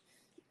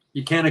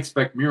 you can't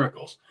expect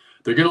miracles.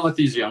 They're going to let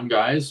these young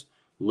guys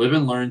live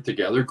and learn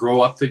together,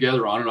 grow up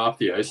together on and off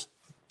the ice,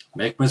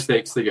 make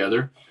mistakes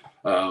together.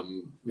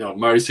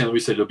 Marty St. Louis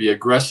said he'll be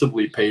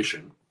aggressively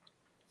patient.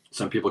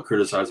 Some people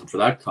criticize him for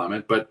that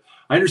comment, but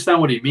I understand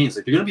what he means.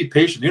 Like, they're going to be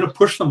patient. They're going to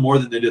push them more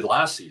than they did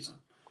last season.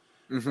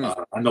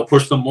 And they'll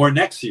push them more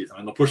next season,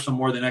 and they'll push them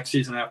more the next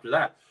season after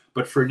that.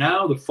 But for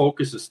now, the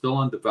focus is still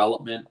on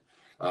development.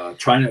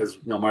 Trying to, as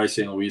Marty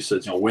St. Louis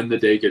says, win the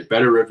day, get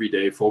better every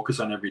day, focus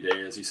on every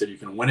day. As he said, you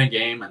can win a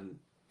game and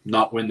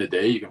not win the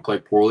day. You can play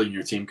poorly and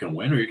your team can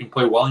win, or you can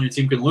play well and your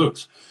team can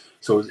lose.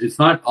 So it's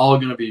not all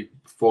going to be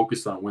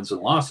focused on wins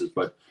and losses.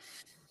 But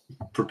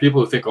for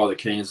people who think, the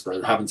Canes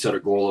haven't set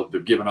a goal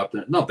of giving up,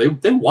 no,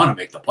 they want to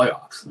make the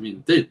playoffs. I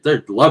mean,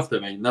 they'd love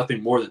to make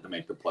nothing more than to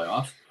make the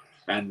playoffs.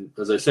 And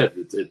as I said,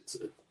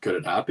 could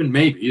it happen?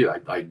 Maybe. I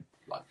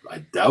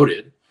doubt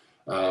it.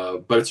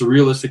 But it's a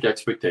realistic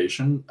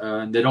expectation,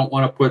 and they don't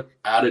want to put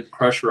added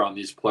pressure on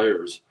these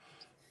players.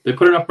 They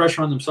put enough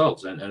pressure on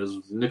themselves. And as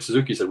Nick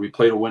Suzuki said, we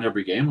play to win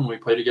every game, and we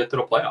play to get to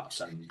the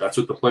playoffs. And that's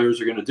what the players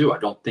are going to do. I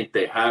don't think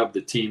they have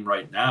the team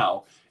right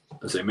now,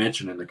 as I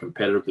mentioned, in the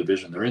competitive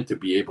division they're in, to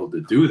be able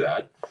to do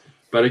that.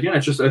 But again, I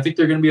think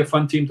they're going to be a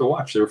fun team to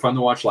watch. They were fun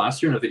to watch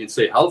last year, and if they can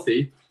stay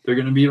healthy, they're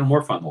going to be even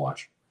more fun to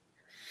watch.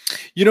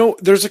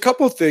 There's a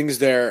couple of things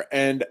there,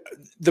 and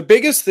the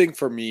biggest thing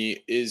for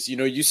me is,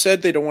 you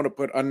said they don't want to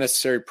put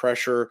unnecessary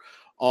pressure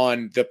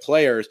on the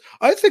players.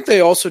 I think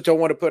they also don't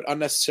want to put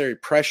unnecessary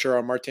pressure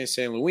on Martin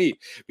St. Louis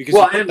because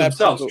and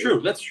themselves.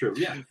 True, that's true.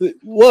 Yeah.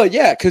 Well,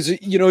 yeah, because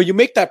you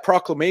make that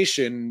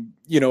proclamation.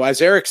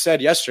 As Eric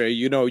said yesterday,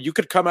 you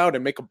could come out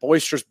and make a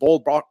boisterous,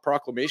 bold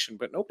proclamation,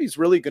 but nobody's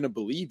really going to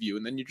believe you,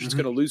 and then you're just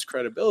going to lose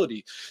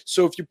credibility.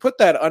 So if you put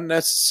that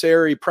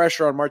unnecessary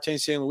pressure on Martin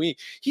St. Louis,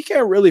 he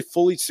can't really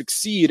fully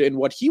succeed in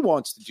what he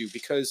wants to do,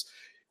 because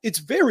it's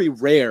very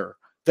rare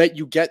that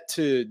you get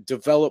to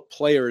develop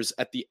players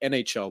at the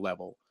NHL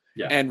level.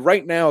 Yeah. And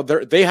right now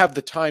they have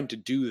the time to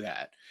do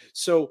that.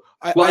 So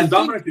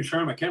Dominic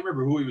Ducharme, I can't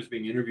remember who he was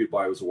being interviewed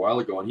by. It was a while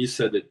ago. And he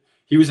said that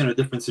he was in a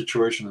different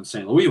situation in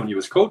St. Louis when he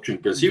was coaching,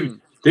 because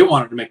they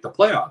wanted to make the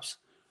playoffs.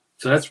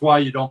 So that's why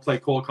you don't play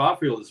Cole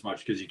Caulfield as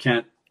much, because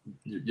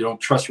you don't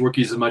trust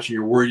rookies as much, and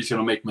you're worried he's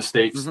going to make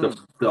mistakes. The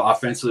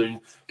offensively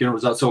get a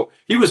result. So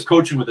he was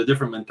coaching with a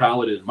different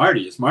mentality than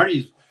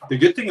Marty. The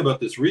good thing about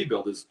this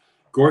rebuild is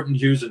Gordon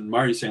Hughes and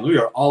Marty St. Louis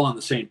are all on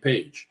the same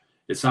page.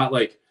 It's not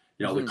like,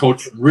 the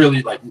coach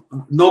really,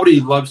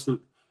 nobody loves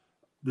to,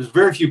 there's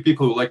very few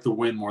people who like to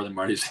win more than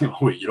Marty St.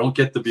 Louis. You don't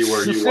get to be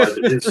where you are at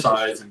his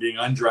size and being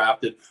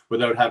undrafted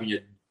without having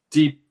a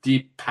deep,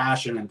 deep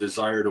passion and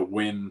desire to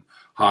win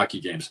hockey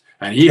games.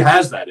 And he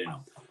has that in him,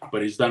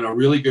 but he's done a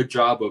really good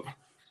job of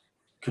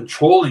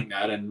controlling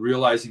that and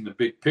realizing the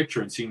big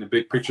picture and seeing the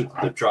big picture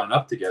that they've drawn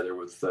up together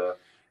with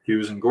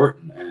Hughes and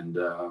Gordon. And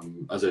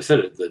as I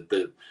said,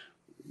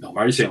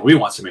 Marty St. Louis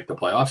wants to make the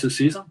playoffs this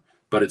season,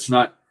 but it's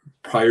not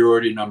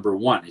priority number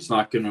one. He's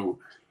not going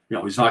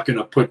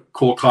to put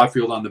Cole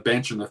Caulfield on the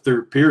bench in the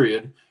third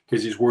period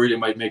because he's worried he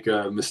might make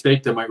a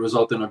mistake that might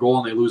result in a goal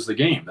and they lose the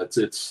game.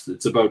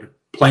 It's about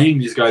playing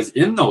these guys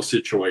in those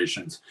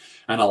situations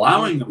and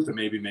allowing them to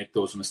maybe make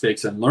those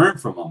mistakes and learn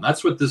from them.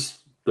 That's what this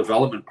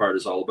development part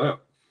is all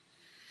about.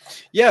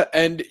 Yeah,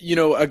 and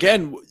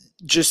again,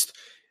 just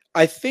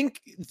I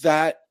think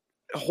that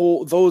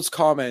those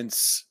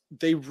comments,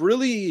 they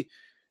really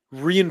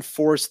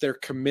reinforce their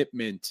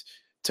commitment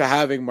to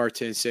having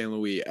Martin St.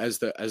 Louis as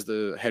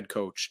the head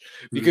coach,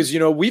 because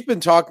we've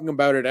been talking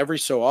about it every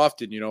so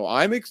often.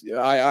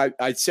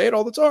 I say it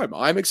all the time.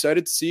 I'm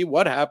excited to see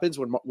what happens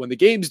when the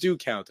games do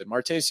count, and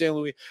Martin St.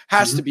 Louis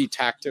has to be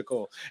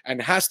tactical and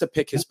has to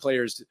pick his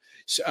players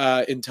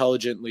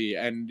intelligently,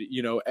 and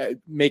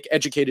make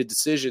educated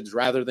decisions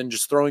rather than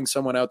just throwing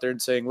someone out there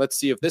and saying, let's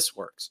see if this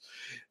works.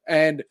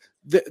 And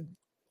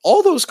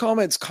all those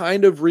comments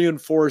kind of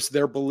reinforce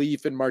their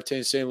belief in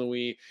Martin St.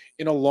 Louis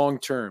in a long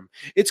term.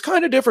 It's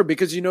kind of different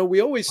because,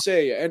 we always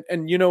say, and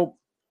in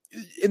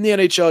the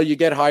NHL, you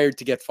get hired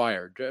to get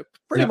fired,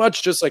 pretty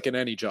much just like in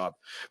any job.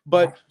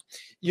 But,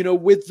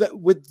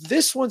 with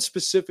this one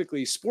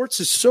specifically,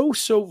 sports is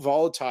so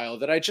volatile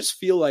that I just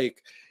feel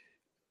like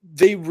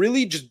they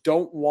really just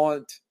don't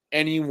want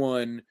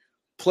anyone,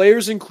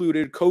 players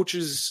included,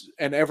 coaches,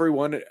 and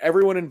everyone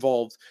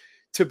involved,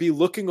 to be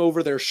looking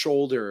over their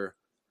shoulder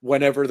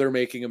whenever they're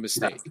making a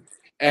mistake.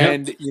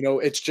 And,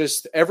 it's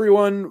just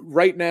everyone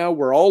right now,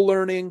 we're all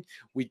learning.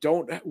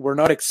 We're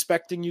not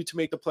expecting you to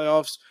make the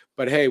playoffs,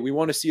 but hey, we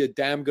want to see a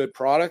damn good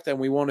product, and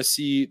we want to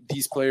see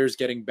these players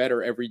getting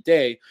better every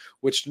day,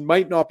 which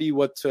might not be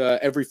what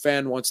every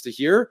fan wants to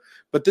hear,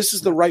 but this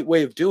is the right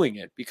way of doing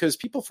it, because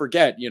people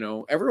forget,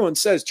 everyone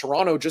says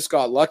Toronto just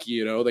got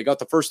lucky, they got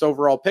the first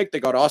overall pick, they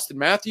got Austin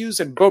Matthews,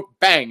 and boom,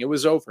 bang, it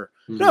was over.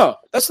 No,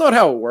 that's not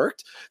how it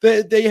worked.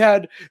 They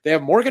have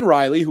Morgan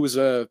Riley, who was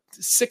a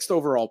 6th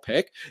overall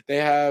pick. They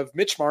have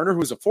Mitch Marner,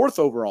 who's a 4th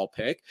overall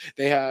pick.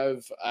 They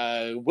have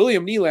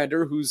William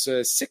Nylander, who's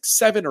a 6th,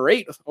 7th, or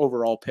 8th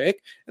overall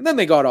pick. And then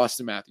they got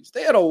Austin Matthews.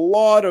 They had a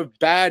lot of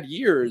bad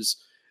years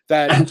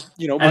that,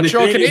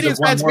 Montreal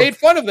Canadiens fans made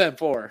fun of them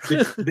for.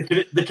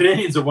 The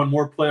Canadiens have won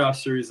more playoff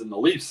series than the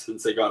Leafs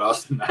since they got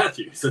Austin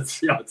Matthews.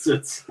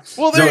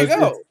 Well, there you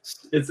go.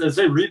 It's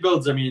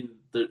rebuilds. I mean,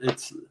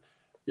 it's,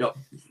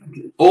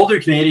 older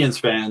Canadiens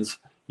fans,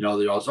 they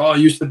always,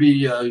 it used to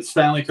be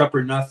Stanley Cup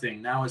or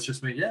nothing. Now it's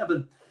just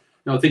but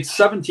I think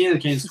 17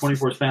 of the Canadiens'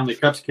 24 Stanley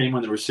Cups came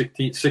when there were 6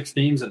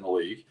 teams in the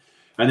league.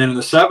 And then in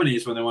the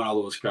 70s, when they won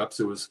all those cups,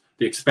 it was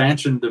the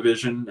expansion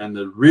division and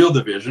the real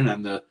division.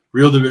 And the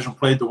real division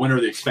played the winner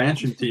of the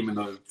expansion team in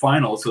the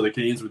final. So the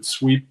Canadiens would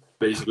sweep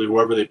basically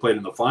whoever they played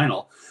in the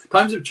final.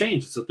 Times have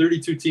changed. It's a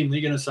 32-team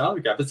league and a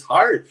salary cap. It's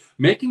hard.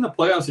 Making the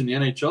playoffs in the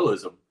NHL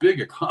is a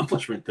big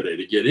accomplishment today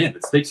to get in.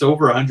 It takes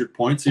over 100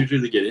 points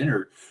usually to get in,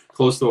 or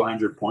close to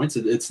 100 points.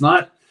 It's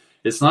not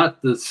the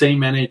same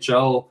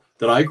NHL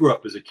that I grew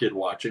up as a kid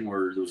watching,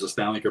 where there was a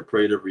Stanley Cup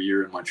parade every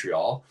year in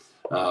Montreal.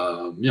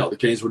 The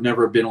Canadiens would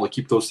never have been able to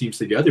keep those teams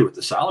together with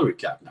the salary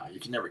cap now. You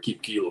can never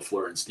keep Guy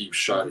Lafleur and Steve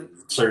Shutt and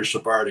Serge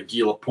Savard and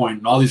Guy Lapointe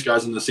and all these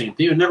guys on the same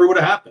team. It never would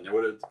have happened.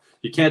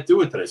 You can't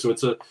do it today. So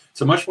it's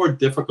a much more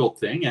difficult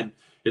thing, and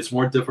it's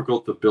more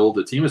difficult to build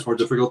a team. It's more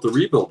difficult to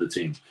rebuild a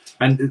team.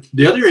 And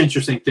the other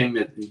interesting thing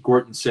that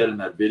Gorton said in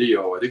that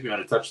video, I think we might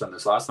have touched on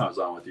this last time I was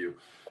on with you,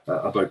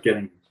 about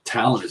getting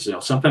talent, is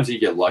sometimes you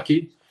get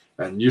lucky.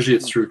 And usually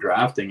it's through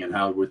drafting, and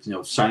how with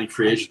signing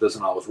free agents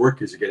doesn't always work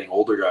because you're getting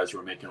older guys who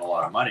are making a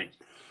lot of money.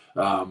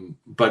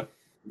 But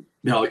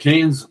the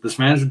Canadiens, this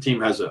management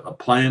team has a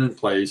plan in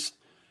place,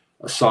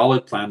 a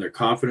solid plan. They're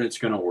confident it's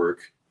going to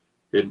work.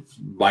 It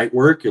might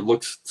work. It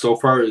looks so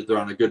far they're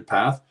on a good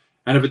path.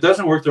 And if it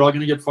doesn't work, they're all going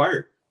to get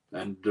fired,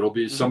 and it'll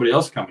be somebody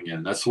else coming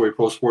in. That's the way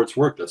pro sports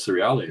work. That's the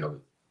reality of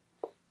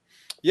it.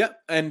 Yeah,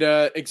 and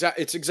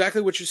it's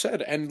exactly what you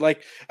said. And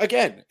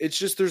again, it's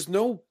just there's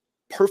no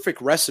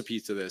perfect recipe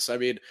to this. I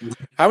mean,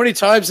 how many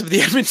times have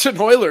the Edmonton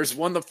Oilers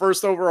won the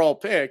first overall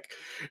pick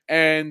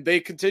and they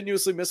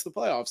continuously miss the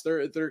playoffs?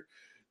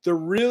 They're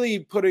really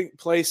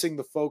placing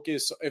the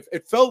focus.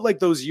 It felt like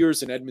those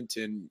years in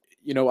Edmonton,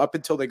 up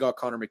until they got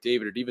Connor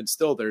McDavid, and even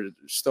still, they're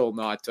still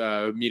not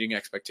meeting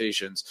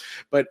expectations.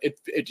 But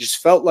it just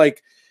felt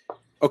like,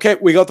 okay,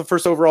 we got the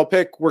first overall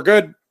pick. We're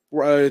good.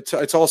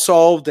 It's all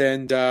solved,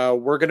 and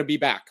we're going to be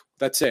back.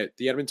 That's it.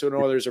 The Edmonton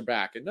Oilers are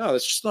back. And no,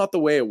 that's just not the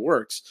way it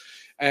works.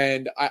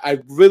 And I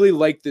really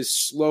like this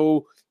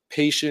slow,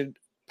 patient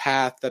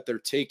path that they're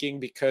taking,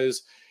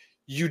 because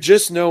you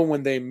just know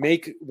when they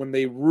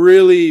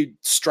really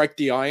strike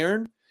the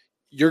iron,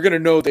 you're going to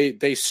know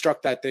they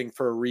struck that thing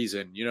for a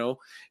reason.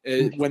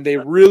 When they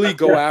really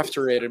go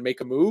after it and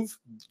make a move,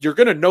 you're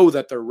going to know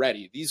that they're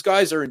ready. These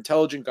guys are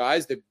intelligent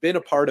guys. They've been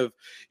a part of,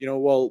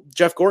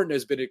 Jeff Gorton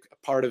has been a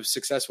part of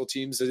successful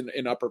teams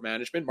in upper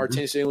management.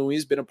 Martin St. Louis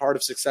has been a part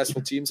of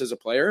successful teams as a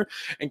player.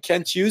 And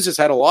Kent Hughes has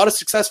had a lot of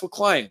successful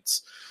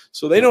clients.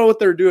 So they know what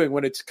they're doing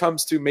when it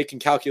comes to making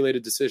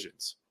calculated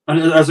decisions. And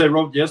as I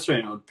wrote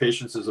yesterday,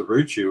 patience is a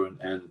virtue,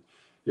 and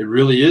it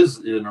really is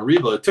in a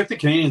rebuild. It took the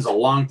Canadiens a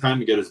long time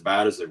to get as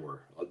bad as they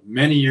were.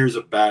 Many years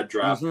of bad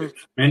draft picks,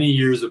 many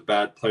years of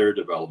bad player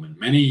development,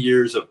 many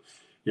years of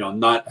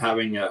not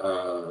having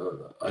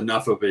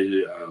enough of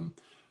a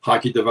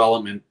hockey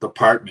development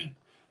department.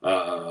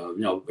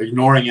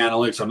 Ignoring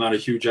analytics. I'm not a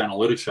huge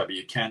analytics guy, but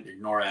you can't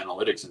ignore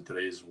analytics in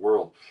today's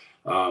world.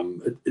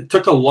 It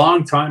took a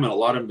long time and a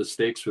lot of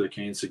mistakes for the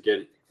Canadiens to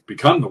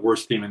become the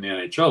worst team in the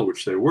NHL,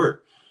 which they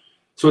were.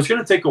 So it's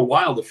going to take a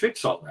while to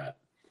fix all that.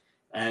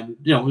 And,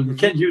 when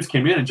Ken Hughes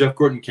came in and Jeff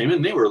Gordon came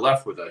in, they were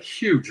left with a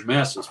huge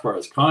mess as far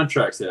as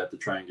contracts they had to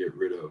try and get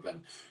rid of.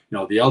 And,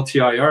 the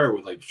LTIR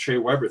with like Shea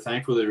Weber,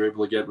 thankfully they were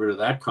able to get rid of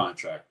that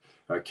contract.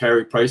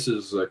 Carey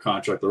Price's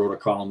contract, I wrote a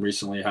column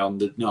recently how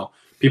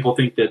people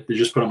think that they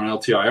just put him on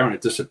LTIR and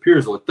it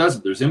disappears. Well, it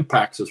doesn't. There's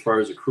impacts as far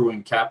as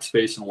accruing cap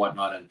space and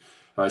whatnot. And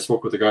I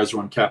spoke with the guys who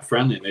run Cap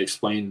Friendly, and they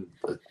explained,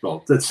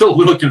 well, it's still a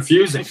little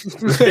confusing.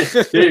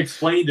 They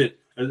explained it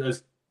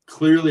as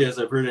clearly as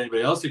I've heard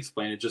anybody else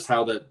explain it, just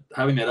how that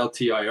having that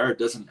LTIR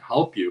doesn't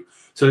help you.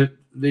 So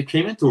they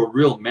came into a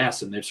real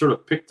mess, and they've sort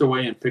of picked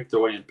away and picked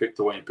away and picked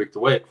away and picked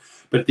away.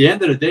 But at the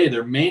end of the day,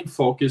 their main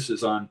focus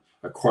is on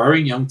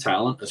acquiring young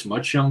talent, as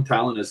much young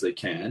talent as they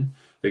can.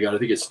 They got, I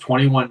think it's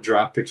 21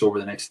 draft picks over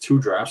the next 2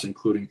 drafts,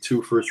 including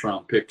 2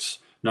 first-round picks,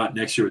 not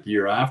next year, but the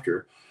year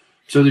after.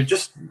 So they're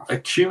just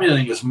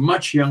accumulating as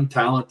much young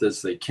talent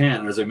as they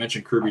can. And as I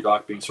mentioned, Kirby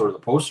Dach being sort of the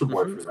poster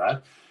boy for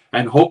that,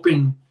 and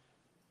hoping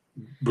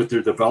with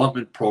their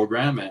development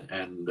program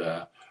and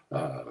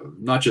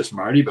not just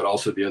Marty, but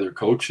also the other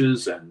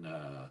coaches and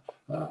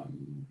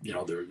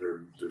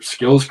their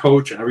skills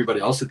coach and everybody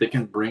else, that they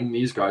can bring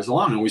these guys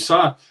along. And we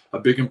saw a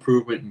big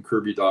improvement in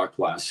Kirby Dach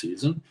last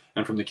season.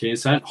 And from the Canadiens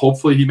side,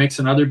 hopefully he makes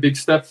another big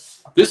step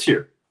this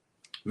year.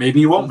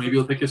 Maybe he won't. Maybe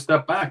he'll take a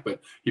step back.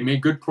 But he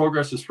made good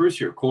progress his first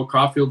year. Cole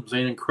Caulfield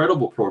made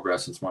incredible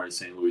progress since Marty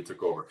St. Louis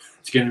took over.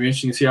 It's going to be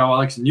interesting to see how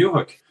Alex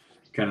Newhook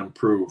can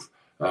improve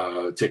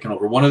taking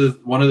over. One of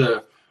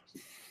the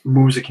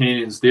moves the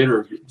Canadiens did,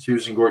 or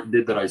Hughes and Gordon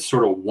did, that I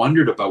sort of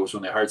wondered about was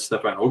when they hired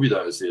Stefan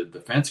Obida as the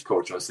defense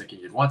coach. I was thinking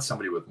you'd want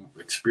somebody with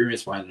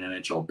experience behind an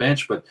NHL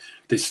bench, but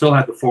they still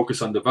had to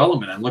focus on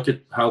development. And look at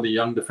how the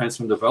young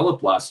defenseman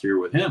developed last year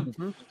with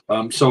him.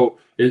 So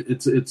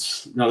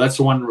it's now that's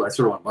the one where I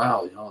sort of went,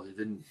 wow,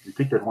 you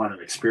think they'd want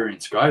an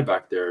experienced guy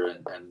back there,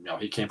 and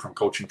he came from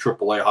coaching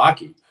AAA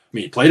hockey. I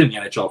mean, he played in the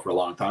NHL for a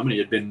long time, and he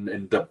had been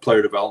in the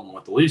player development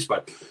with the Leafs,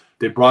 but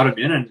they brought him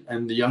in,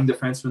 and the young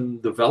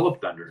defenseman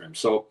developed under him.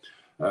 So,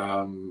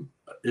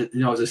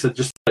 as I said,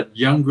 just that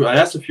young group. I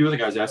asked a few of the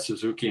guys, I asked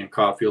Suzuki and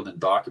Caulfield and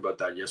Doc about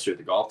that yesterday at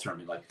the golf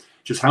tournament. Like,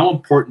 just how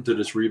important to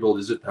this rebuild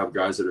is it to have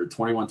guys that are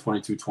 21,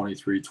 22,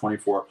 23,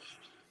 24,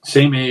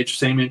 same age,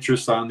 same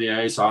interest on the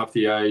ice, off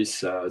the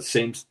ice,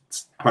 same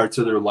parts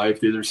of their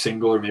life. They're either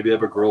single or maybe they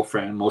have a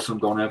girlfriend. Most of them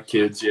don't have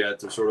kids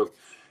yet. They're sort of,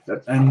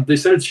 and they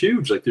said it's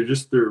huge. Like,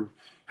 they're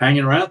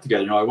hanging around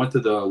together. I went to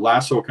the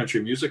Lasso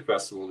Country Music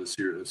Festival this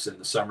year. It was in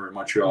the summer in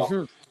Montreal.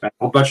 And a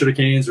whole bunch of the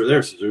Canadiens were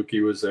there.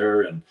 Suzuki was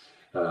there, and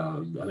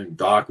I think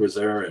Doc was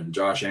there, and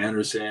Josh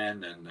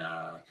Anderson, and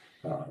a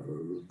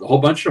whole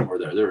bunch of them were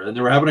there. And they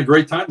were having a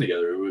great time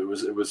together.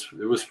 It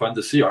was fun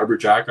to see. Arbor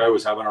Jacki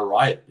was having a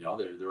riot.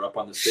 They're up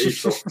on the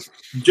stage. So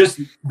just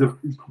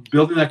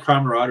building that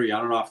camaraderie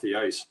on and off the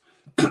ice,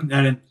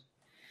 and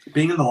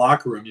being in the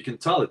locker room, you can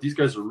tell that these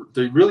guys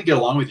they really get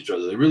along with each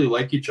other. They really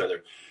like each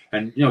other.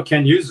 And,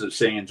 Ken Hughes was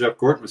saying, and Jeff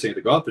Gordon was saying at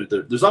the golf,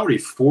 there's already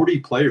 40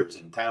 players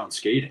in town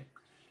skating.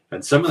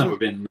 And some of them have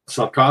been,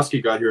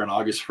 Sapkowski got here on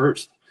August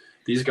 1st.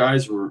 These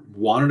guys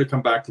wanted to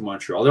come back to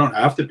Montreal. They don't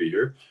have to be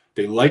here.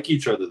 They like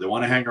each other. They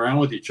want to hang around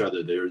with each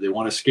other. They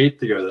want to skate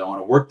together. They want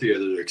to work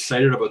together. They're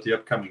excited about the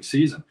upcoming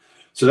season.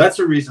 So that's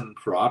a reason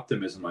for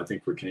optimism, I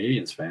think, for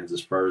Canadiens fans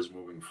as far as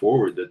moving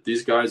forward, that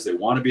these guys, they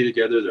want to be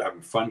together. They're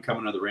having fun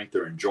coming to the rink.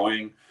 They're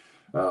enjoying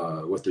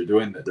what they're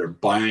doing, that they're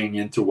buying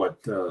into what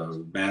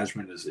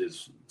management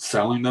is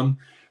selling them,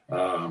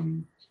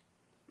 and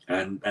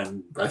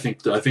I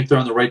think they're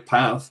on the right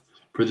path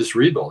for this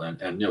rebuild.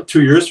 And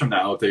 2 years from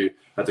now, if they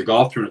at the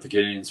golf tournament, the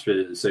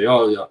Canadiens say,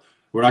 "Oh yeah,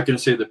 we're not going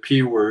to say the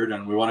P word,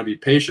 and we want to be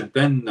patient,"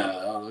 then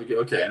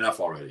okay, enough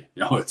already.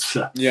 It's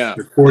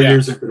 4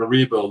 years into the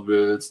rebuild.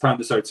 It's time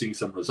to start seeing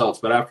some results.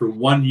 But after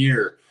 1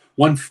 year,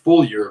 1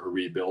 full year of a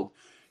rebuild,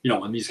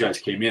 when these guys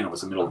came in, it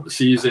was the middle of the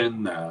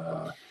season.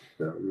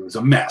 It was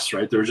a mess,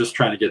 right? They were just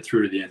trying to get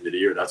through to the end of the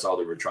year. That's all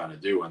they were trying to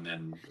do. And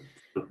then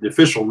the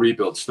official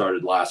rebuild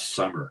started last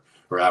summer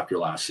or after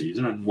last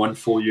season, and 1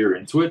 full year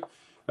into it.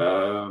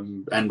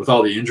 And with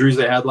all the injuries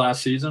they had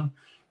last season.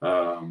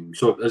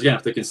 So again,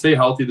 if they can stay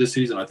healthy this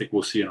season, I think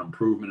we'll see an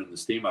improvement in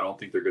this team. I don't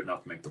think they're good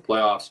enough to make the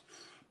playoffs,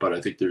 but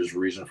I think there's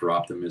reason for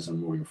optimism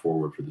moving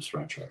forward for this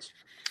franchise.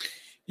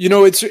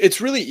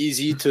 It's really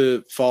easy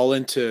to fall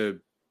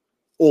into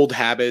old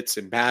habits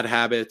and bad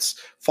habits,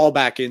 fall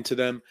back into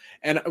them.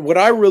 And what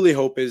I really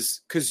hope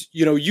is, because,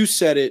 you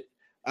said it,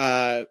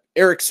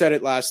 Eric said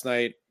it last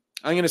night,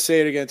 I'm going to say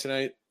it again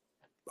tonight.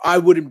 I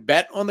wouldn't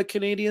bet on the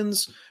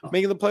Canadiens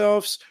making the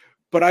playoffs,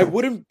 but I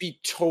wouldn't be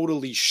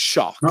totally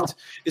shocked,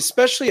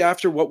 especially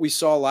after what we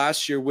saw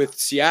last year with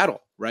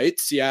Seattle, right?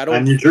 Seattle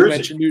and New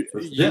Jersey.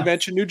 You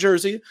mentioned New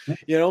Jersey.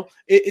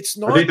 It's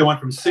not. I think they went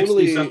from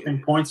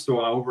 60-something points to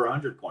over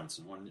 100 points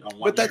in one but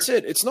year. That's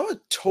it. It's not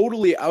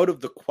totally out of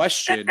the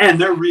question. And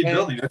they're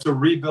rebuilding. That's a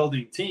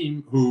rebuilding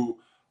team who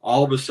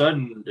all of a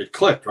sudden it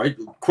clicked, right?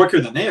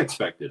 Quicker than they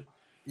expected.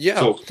 Yeah.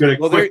 So could it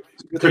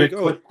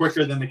click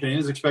quicker than the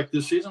Canadiens expect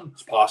this season?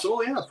 It's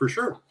possible, yeah, for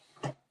sure.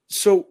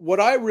 So what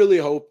I really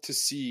hope to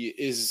see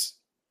is,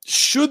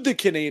 should the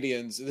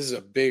Canadians, this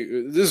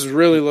is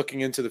really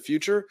looking into the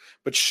future,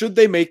 but should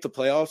they make the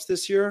playoffs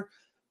this year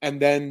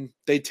and then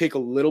they take a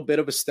little bit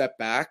of a step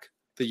back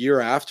the year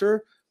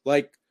after,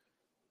 like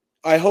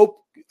I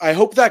hope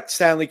that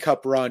Stanley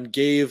Cup run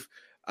gave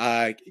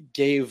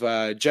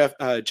Jeff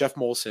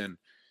Molson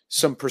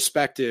some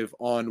perspective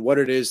on what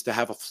it is to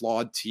have a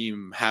flawed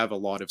team have a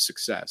lot of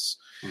success.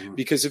 Mm-hmm.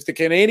 Because if the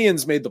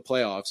Canadians made the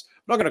playoffs,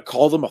 I'm not going to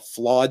call them a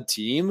flawed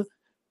team.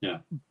 Yeah.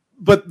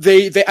 But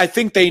they I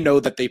think they know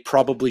that they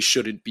probably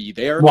shouldn't be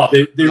there. Well,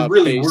 they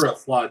really were a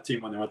flawed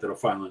team when they went to the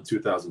final in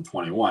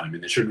 2021. I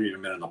mean, they shouldn't have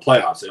even been in the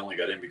playoffs. They only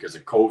got in because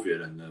of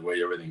COVID and the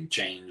way everything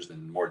changed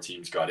and more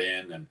teams got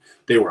in. And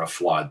they were a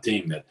flawed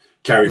team that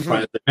Carey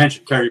Price, they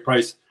mentioned Carey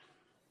Price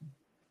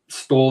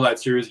stole that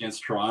series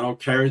against Toronto,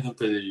 carried them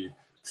to the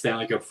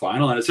Stanley Cup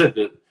final. And I said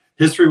that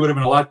history would have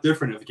been a lot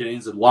different if the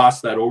Canadians had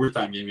lost that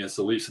overtime game against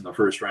the Leafs in the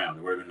first round.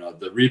 It would have been,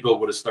 the rebuild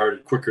would have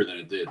started quicker than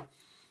it did.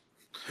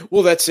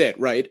 Well, that's it,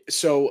 right?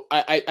 So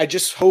I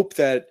just hope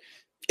that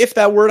if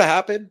that were to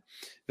happen,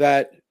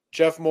 that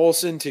Jeff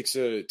Molson takes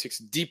a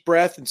deep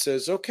breath and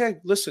says, okay,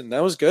 listen,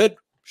 that was good.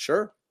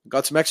 Sure.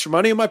 Got some extra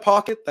money in my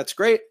pocket. That's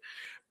great.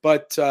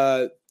 But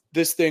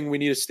this thing, we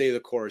need to stay the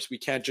course. We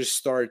can't just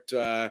start,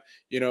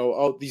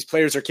 these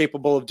players are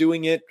capable of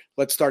doing it.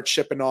 Let's start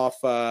shipping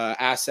off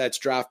assets,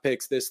 draft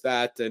picks, this,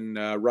 that, and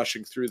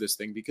rushing through this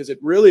thing, because it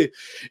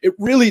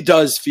really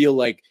does feel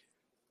like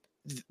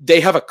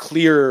they have a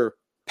clear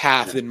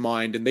path in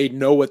mind and they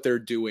know what they're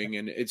doing.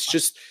 And it's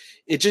just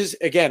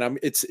again,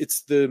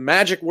 it's the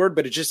magic word,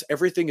 but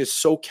everything is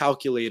so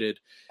calculated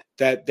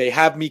that they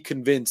have me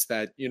convinced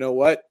that, you know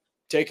what,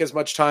 take as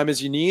much time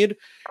as you need.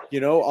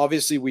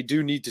 Obviously we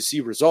do need to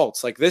see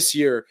results. Like this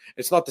year,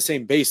 it's not the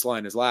same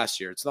baseline as last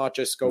year. It's not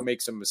just go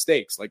make some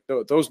mistakes. Like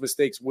those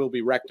mistakes will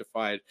be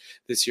rectified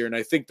this year. And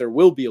I think there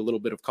will be a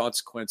little bit of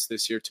consequence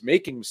this year to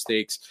making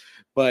mistakes.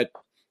 But,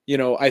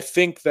 I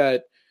think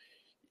that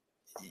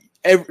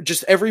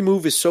every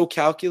move is so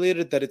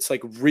calculated that it's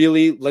like,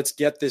 really, let's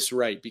get this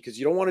right, because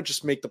you don't want to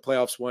just make the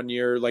playoffs one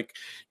year, like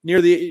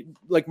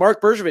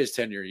Marc Bergevin's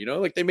tenure,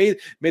 like they made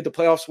the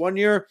playoffs one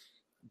year,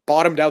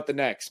 bottomed out the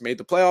next, made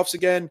the playoffs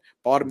again,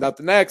 bottomed out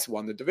the next,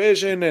 won the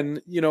division,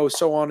 and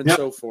so on and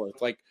so forth.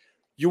 Like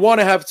you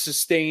want to have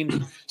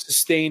sustained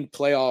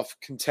playoff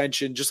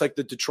contention, just like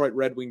the Detroit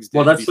Red Wings did.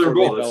 Well, that's their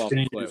goal. That's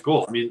Canadians'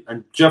 goal. I mean,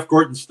 and Jeff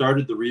Gorton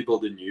started the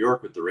rebuild in New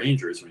York with the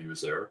Rangers when he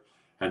was there.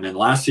 And then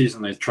last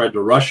season, they tried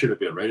to rush it a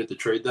bit, right? At the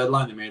trade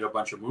deadline, they made a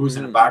bunch of moves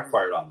and it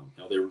backfired on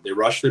them. They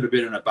rushed it a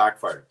bit and it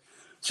backfired.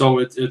 So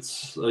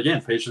it's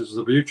again, patience is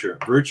a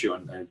virtue.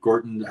 And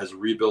Gorton has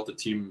rebuilt the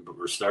team,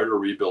 or started a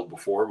rebuild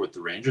before with the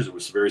Rangers. It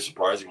was very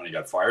surprising when he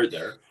got fired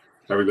there.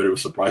 Everybody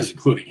was surprised,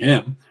 including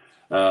him.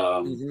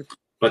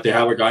 But they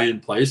have a guy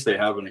in place. They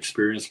have an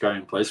experienced guy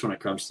in place when it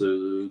comes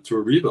to a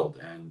rebuild.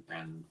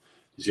 And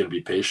he's going to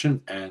be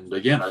patient. And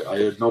again, I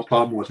had no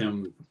problem with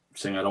him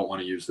saying I don't want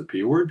to use the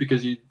P word,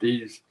 because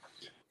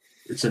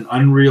it's an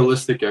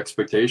unrealistic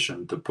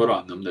expectation to put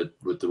on them that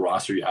with the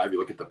roster you have, you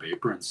look at the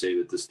paper and say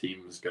that this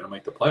team is going to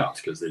make the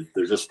playoffs, because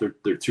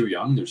they're too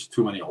young. There's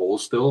too many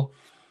holes still.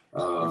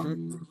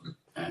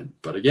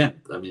 But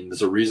again, I mean,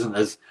 there's a reason,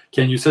 as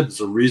Ken, you said,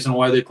 there's a reason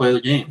why they play the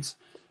games.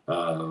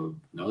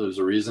 There's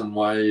a reason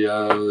why,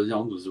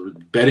 there's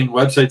betting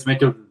websites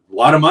make a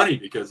lot of money,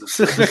 because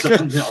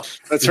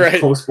that's right.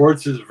 Pro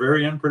sports is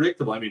very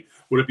unpredictable. I mean,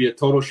 would it be a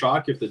total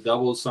shock if the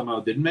Devils somehow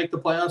didn't make the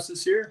playoffs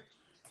this year?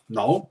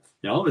 No.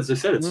 As I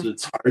said,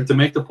 it's hard to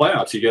make the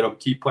playoffs. You get a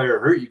key player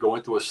hurt, you go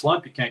into a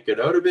slump, you can't get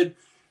out of it.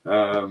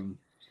 You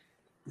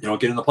don't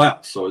get in the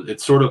playoffs. So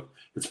it's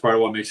part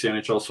of what makes the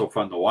NHL so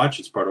fun to watch.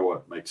 It's part of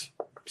what makes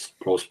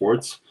pro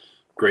sports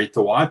great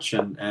to watch.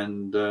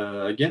 And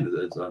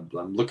again,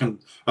 I'm looking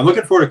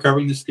forward to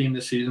covering this team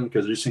this season,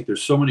 because I just think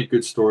there's so many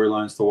good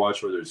storylines to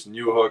watch. Whether it's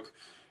Newhook,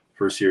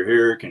 first year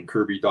here, can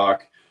Kirby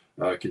Dach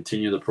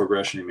continue the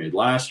progression he made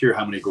last year?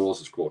 How many goals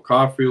is Cole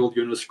Caulfield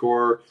going to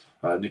score?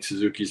 Nick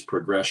Suzuki's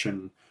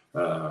progression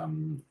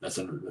as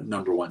a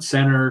number one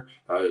center.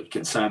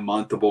 Can Sam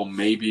Montembeault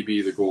maybe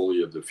be the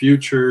goalie of the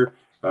future?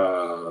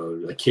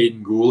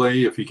 Caden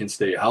Goulet, if he can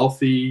stay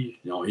healthy,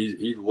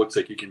 he looks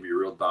like he can be a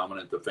real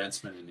dominant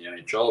defenseman in the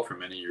NHL for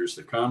many years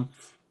to come.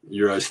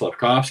 Juraj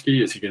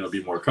Slafkovsky, is he going to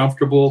be more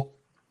comfortable?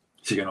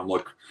 Is he going to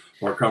look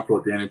more comfortable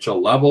at the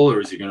NHL level, or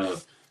is he going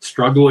to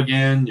struggle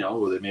again?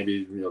 Will they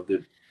maybe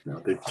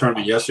the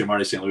tournament yesterday,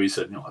 Marty St. Louis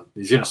said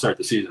he's going to start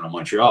the season in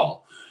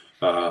Montreal,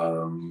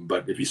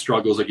 but if he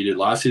struggles like he did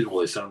last season,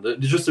 will they send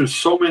him? There's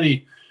so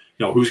many.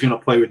 Who's going to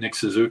play with Nick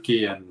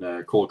Suzuki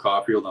and Cole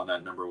Caulfield on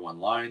that number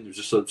one line? There's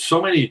just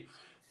so many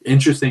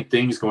interesting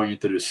things going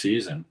into this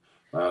season.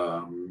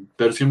 But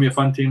it's going to be a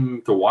fun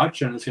team to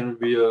watch, and it's going to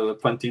be a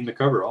fun team to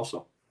cover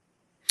also.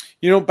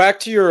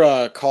 Back to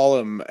your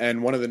column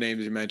and one of the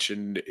names you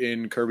mentioned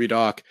in Kirby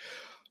Dach,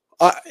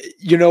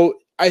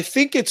 I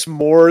think it's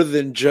more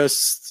than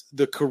just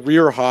the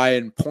career high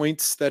in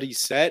points that he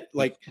set.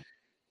 Like,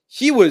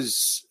 he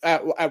was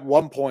at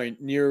one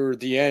point near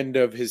the end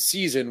of his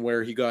season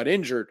where he got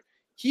injured.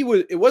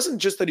 it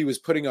wasn't just that he was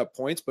putting up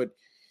points, but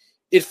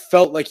it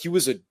felt like he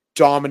was a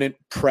dominant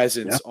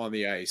presence on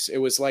the ice. It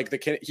was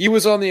like he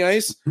was on the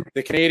ice,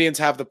 the Canadians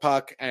have the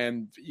puck,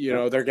 and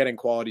they're getting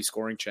quality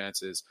scoring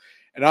chances.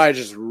 And I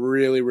just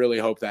really, really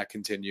hope that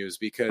continues,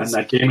 because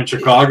and that game in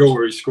Chicago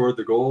where he scored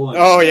the goal.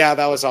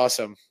 That was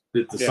awesome.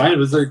 The sign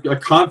was a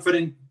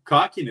confident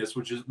cockiness,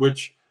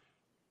 which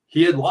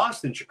he had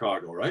lost in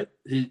Chicago, right?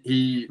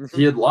 He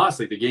had lost.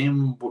 Like, the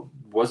game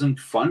wasn't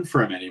fun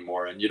for him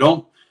anymore. And you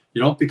don't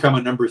become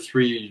a number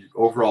 3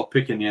 overall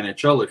pick in the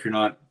NHL if you're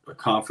not a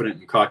confident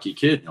and cocky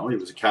kid. He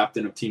was a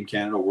captain of Team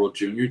Canada World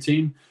Junior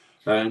Team,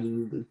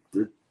 and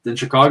in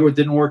Chicago it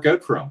didn't work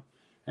out for him.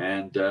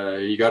 And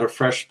he got a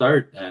fresh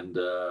start and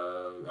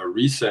a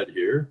reset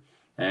here.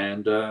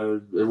 And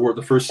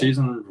the first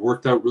season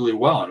worked out really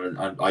well. And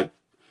I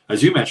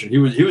as you mentioned, he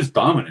was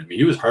dominant. I mean,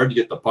 he was hard to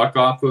get the puck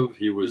off of.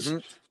 He was,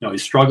 he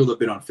struggled a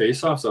bit on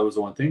faceoffs. That was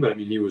the one thing. But I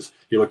mean,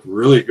 he looked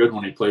really good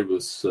when he played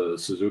with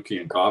Suzuki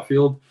and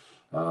Caulfield.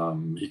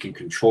 He can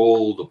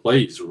control the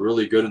play. He's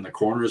really good in the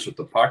corners with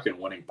the puck and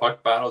winning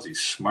puck battles.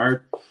 He's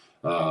smart.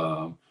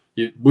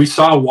 We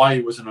saw why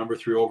he was a number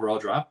 3 overall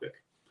draft pick.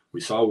 We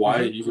saw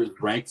why he was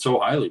ranked so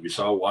highly. We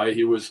saw why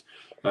he was.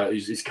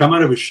 He's come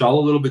out of his shell a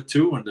little bit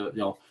too, and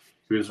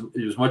he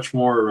was much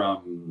more.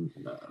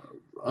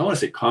 I don't want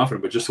to say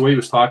confident, but just the way he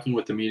was talking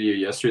with the media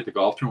yesterday at the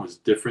golf tournament was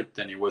different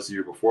than he was the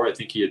year before. I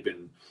think he had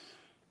been,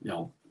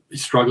 he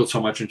struggled so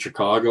much in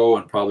Chicago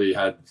and probably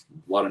had a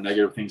lot of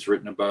negative things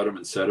written about him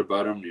and said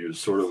about him. He was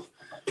sort of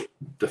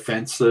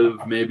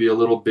defensive, maybe a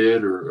little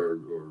bit, or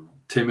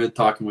timid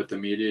talking with the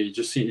media.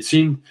 He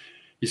seemed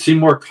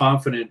more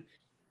confident,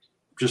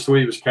 just the way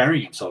he was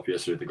carrying himself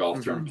yesterday at the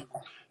golf tournament.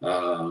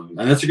 And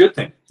that's a good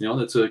thing.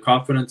 That's a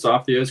confidence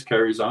off the ice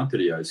carries onto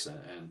the ice. And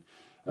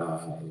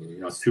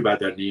it's too bad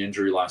that knee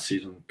injury last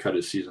season cut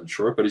his season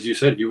short. But as you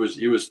said, he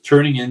was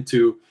turning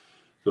into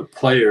the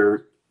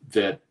player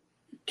that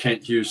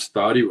Kent Hughes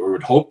thought or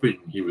would hoping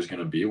he was going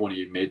to be when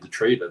he made the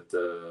trade at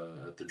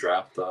the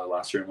draft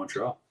last year in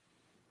Montreal.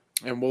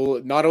 And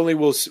not only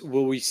will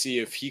we see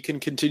if he can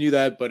continue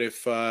that, but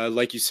if,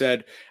 like you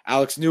said,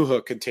 Alex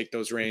Newhook can take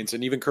those reins,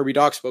 and even Kirby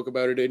Doc spoke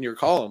about it in your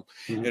column.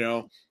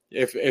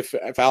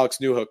 If Alex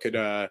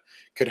Newhook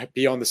could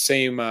be on the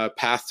same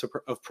path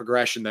of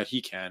progression that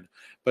he can,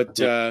 but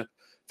that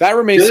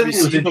remains to be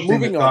seen. But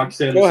moving on,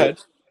 go ahead.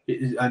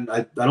 And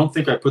I don't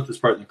think I put this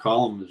part in the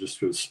column just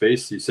for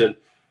space. He said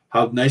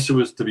how nice it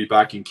was to be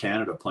back in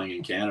Canada, playing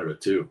in Canada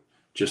too.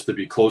 Just to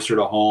be closer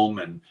to home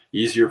and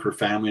easier for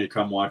family to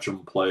come watch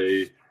him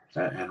play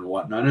and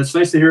whatnot. And it's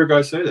nice to hear a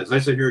guy say that. It's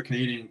nice to hear a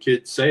Canadian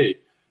kid say,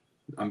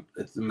 I'm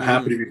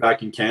happy to be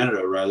back in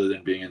Canada rather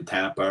than being in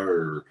Tampa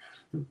or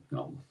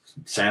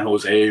San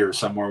Jose or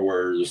somewhere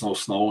where there's no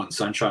snow and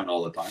sunshine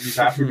all the time. He's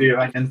happy to be.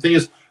 And the thing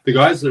is, the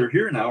guys that are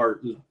here now are,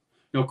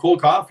 Cole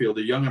Caulfield,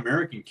 a young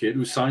American kid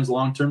who signs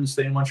long-term to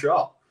stay in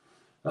Montreal.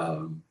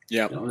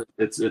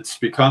 It's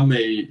become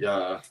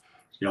a,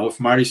 if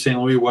Marty St.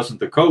 Louis wasn't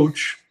the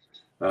coach,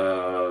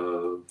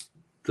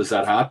 does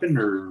that happen?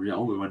 Or,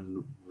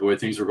 when the way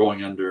things were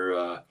going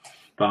under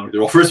Dominic,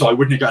 well, first of all, I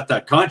wouldn't have got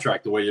that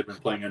contract the way you'd been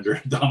playing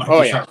under Dominic.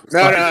 Oh, yeah.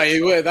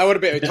 No, that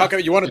would have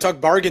been, you want to talk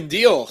bargain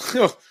deal.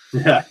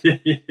 Yeah.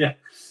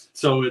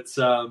 So it's,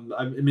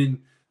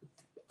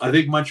 I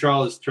think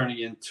Montreal is turning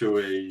into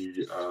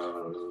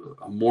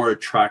a more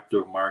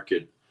attractive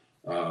market,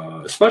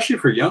 especially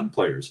for young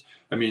players.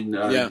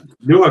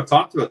 Newhook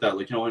talked about that.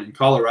 In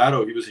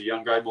Colorado, he was a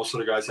young guy. Most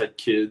of the guys had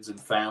kids and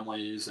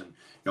families, and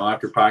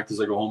after practice,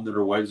 they go home to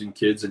their wives and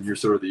kids, and you're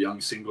sort of the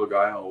young single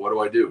guy. Oh, what do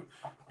I do?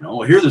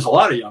 Here there's a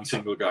lot of young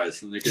single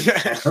guys, and they can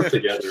hang out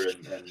together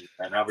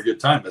and have a good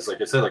time. As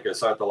like I said, like I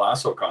saw at the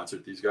Lasso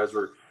concert, these guys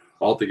were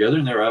all together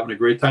and they were having a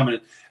great time.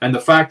 And the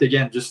fact,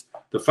 again, just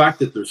the fact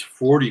that there's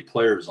 40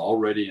 players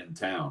already in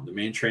town. The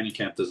main training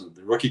camp the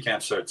rookie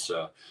camp starts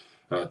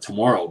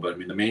tomorrow, but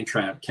the main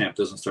camp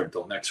doesn't start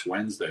until next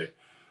Wednesday.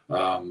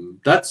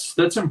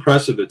 That's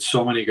impressive that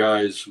so many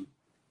guys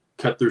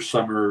cut their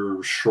summer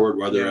short,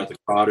 whether at the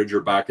cottage or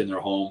back in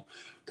their home,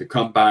 to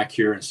come back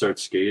here and start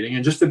skating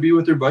and just to be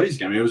with their buddies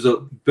again. It was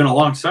been a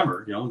long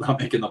summer, not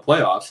making the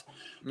playoffs,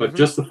 but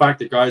just the fact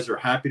that guys are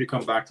happy to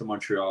come back to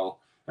Montreal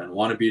and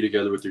want to be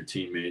together with their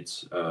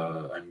teammates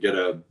and get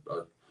a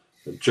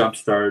jump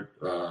start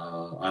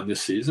on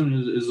this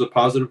season is a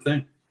positive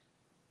thing.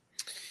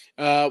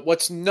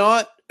 What's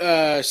not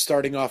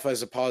starting off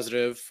as a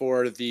positive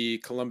for the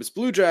Columbus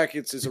Blue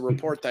Jackets is a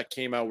report that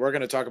came out. We're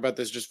going to talk about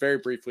this just very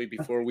briefly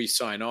before we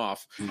sign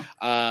off.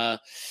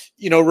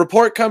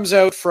 Report comes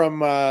out from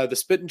the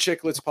Spit and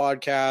Chicklets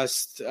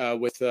podcast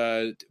with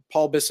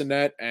Paul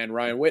Bissonnette and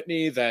Ryan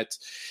Whitney that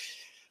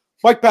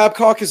Mike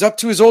Babcock is up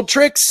to his old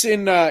tricks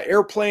in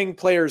airplaying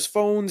players'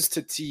 phones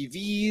to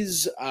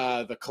TVs.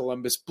 The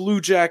Columbus Blue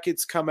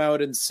Jackets come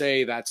out and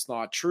say that's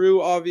not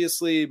true,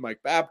 obviously. Mike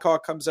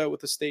Babcock comes out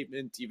with a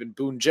statement. Even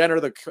Boone Jenner,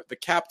 the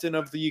captain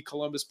of the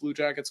Columbus Blue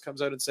Jackets,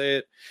 comes out and say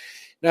it.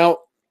 Now,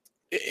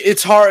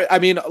 it's hard.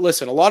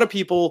 Listen, a lot of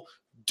people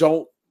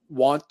don't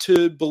want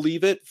to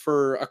believe it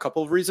for a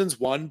couple of reasons.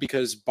 One,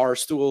 because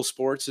Barstool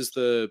Sports is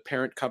the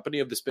parent company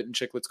of the Spit and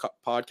Chicklets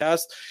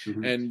podcast,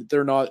 and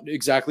they're not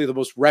exactly the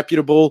most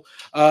reputable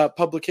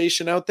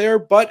publication out there.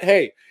 But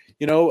hey,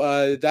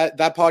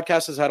 that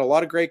podcast has had a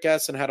lot of great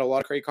guests and had a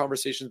lot of great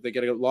conversations. They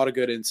get a lot of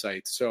good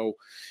insights. So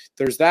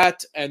there's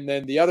that. And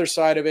then the other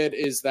side of it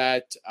is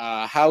that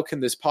how can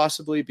this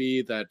possibly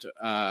be that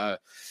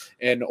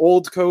an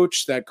old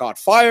coach that got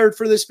fired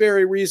for this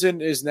very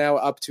reason is now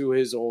up to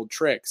his old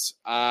tricks?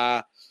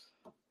 I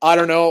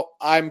don't know.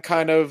 I'm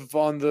kind of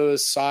on the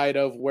side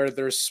of where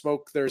there's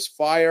smoke, there's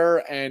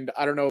fire. And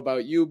I don't know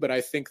about you, but I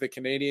think the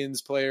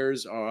Canadians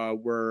players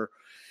were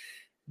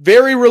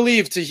very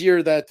relieved to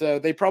hear that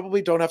they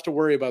probably don't have to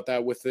worry about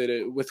that with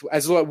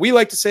as we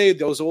like to say,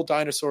 those old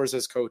dinosaurs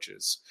as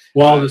coaches.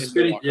 Well, the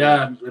spitting,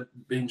 I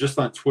mean, just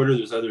on Twitter,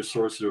 there's other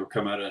sources who have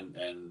come out and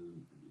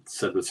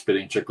said with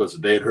Spitting Chicklets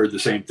that they had heard the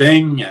same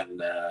thing,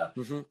 and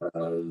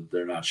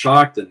they're not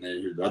shocked. And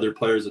they heard other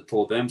players that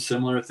told them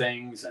similar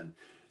things. And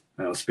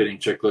Spitting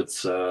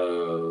Chicklets,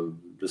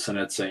 the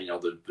Senate saying,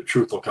 the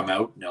truth will come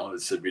out.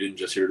 It said we didn't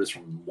just hear this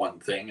from one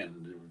thing,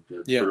 and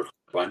a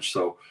bunch.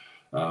 So.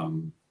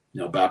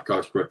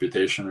 Babcock's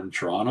reputation in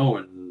Toronto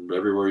and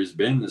everywhere he's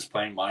been is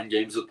playing mind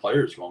games with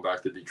players, going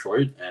back to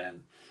Detroit.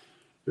 And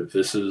if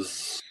this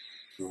is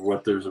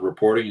what there's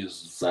reporting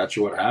is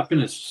actually what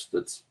happened,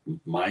 it's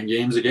mind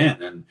games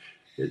again. And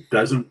it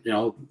doesn't,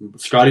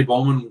 Scotty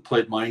Bowman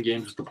played mind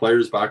games with the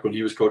players back when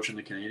he was coaching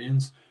the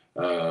Canadians.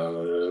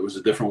 It was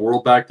a different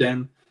world back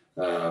then.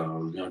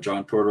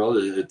 John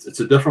Tortorella,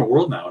 it's a different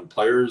world now, and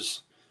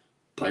players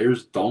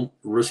don't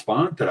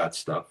respond to that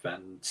stuff,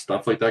 and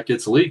stuff like that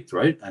gets leaked,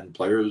 right? And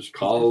players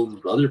call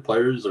other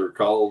players or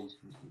call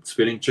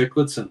Spitting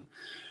Chicklets and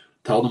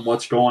tell them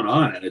what's going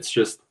on. And it's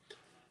just,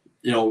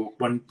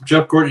 when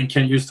Jeff Gordon and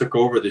Kent Hughes took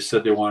over, they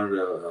said they wanted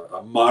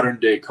a modern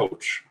day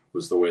coach,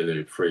 was the way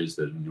they phrased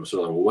it. And it was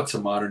sort of like, well, what's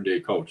a modern day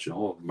coach?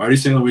 Marty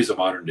St. Louis is a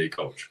modern day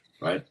coach,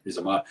 right? He's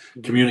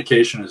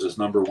communication is his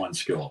number one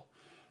skill.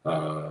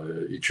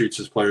 He treats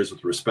his players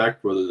with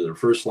respect, whether they're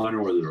first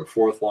liner, whether they're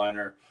fourth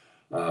liner.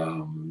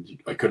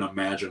 I couldn't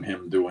imagine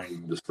him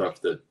doing the stuff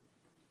that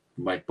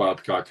Mike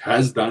Babcock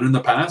has done in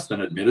the past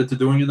and admitted to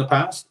doing in the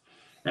past,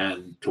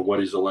 and to what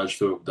he's alleged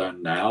to have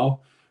done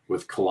now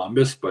with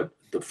Columbus. But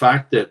the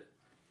fact that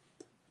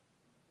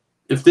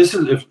if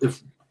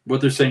what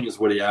they're saying is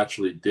what he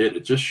actually did,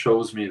 it just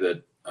shows me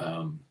that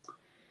an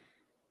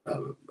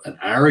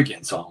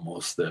arrogance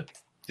almost that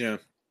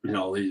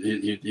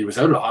he was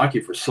out of hockey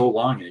for so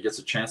long, and he gets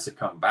a chance to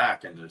come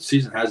back, and the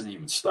season hasn't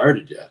even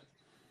started yet.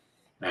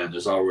 And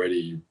there's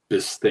already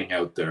this thing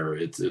out there.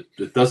 It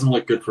doesn't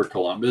look good for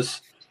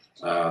Columbus.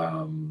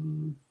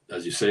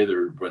 As you say,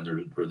 when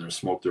there's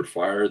smoke, there's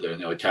fire.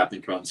 The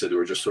captain came out and said they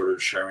were just sort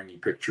of sharing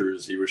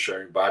pictures. He was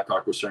sharing,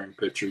 Babcock was sharing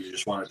pictures. You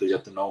just wanted to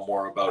get to know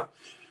more about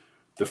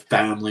the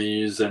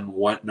families and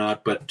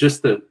whatnot. But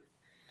just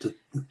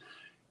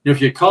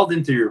if you called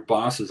into your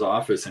boss's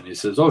office and he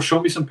says, "Oh,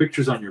 show me some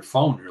pictures on your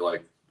phone," you're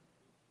like,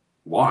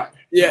 "Why?"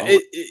 Yeah,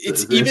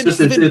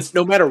 it's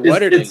no matter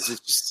what it is.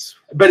 It's just.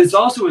 But it's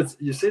also,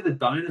 you say the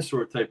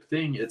dinosaur type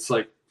thing, it's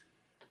like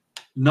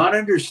not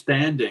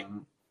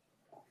understanding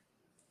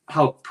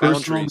how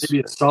personal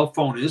maybe a cell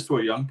phone is to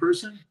a young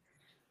person.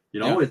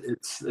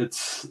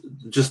 It's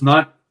just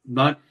not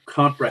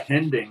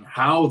comprehending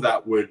how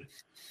that would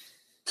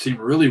seem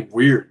really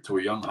weird to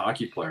a young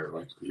hockey player.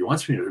 Like, he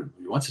wants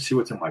to see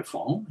what's in my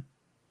phone.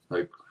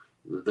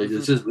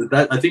 It's just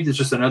that, I think it's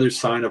just another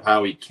sign of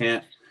how he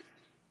can't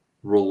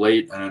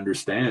relate and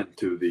understand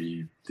to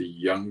the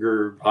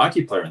younger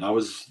hockey player, and that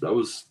was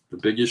the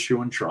big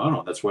issue in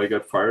Toronto. That's why he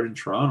got fired in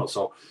Toronto.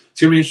 So it's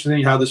gonna be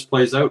interesting how this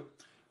plays out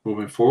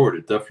moving forward.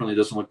 It definitely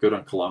doesn't look good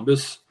on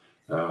Columbus.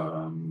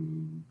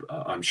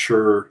 I'm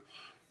sure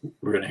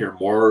we're gonna hear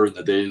more in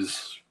the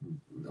days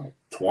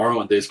tomorrow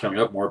and days coming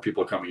up. More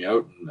people coming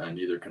out and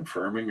either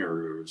confirming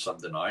or some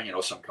denying.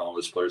 Some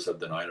Columbus players have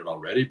denied it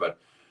already, but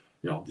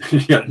you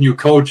got a new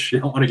coach. You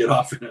don't want to get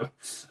off in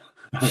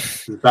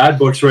bad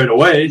books right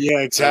away. Yeah,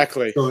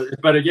 exactly.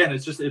 But again,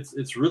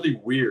 it's really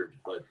weird.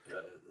 But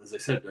as I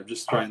said, I'm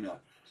just trying to,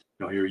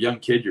 you're a young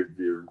kid,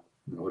 you're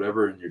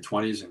whatever in your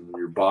 20s, and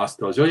your boss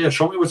tells you, "Oh yeah,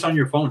 show me what's on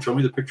your phone. Show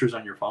me the pictures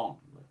on your phone."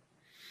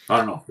 I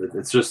don't know.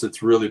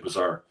 It's really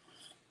bizarre.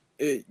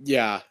 And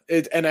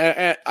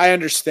I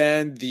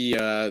understand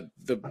the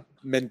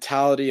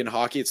mentality in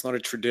hockey. It's not a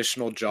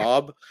traditional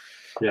job.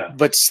 Yeah.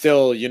 But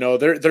still,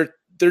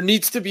 there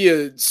needs to be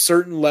a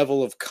certain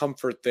level of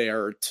comfort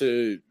there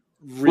to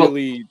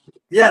really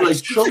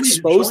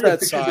expose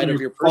that side of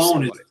your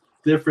phone. Is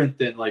different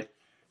than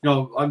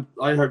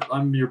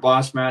I'm your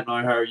boss, Matt, and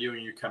I hire you,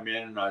 and you come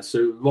in, and I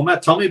say, "Well,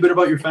 Matt, tell me a bit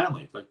about your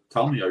family.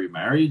 Tell me, are you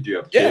married? Do you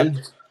have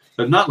kids?"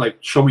 But not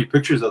show me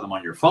pictures of them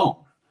on your phone.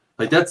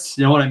 That's,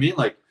 you know what I mean?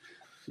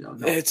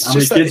 It's how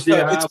many kids do you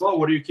have? Oh,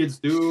 what do your kids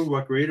do?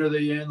 What grade are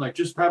they in?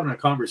 Just having a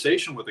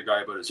conversation with a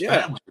guy about his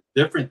family is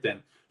different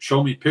than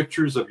show me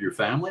pictures of your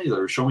family,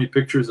 or show me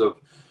pictures of.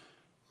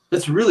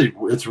 It's really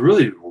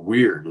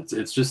weird.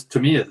 It's just, to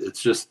me,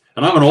 it's just,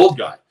 and I'm an old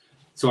guy,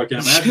 So I can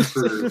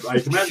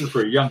imagine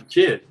for a young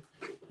kid,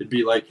 it'd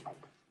be like,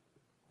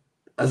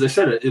 as I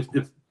said, if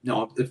if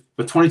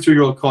a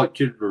 22-year-old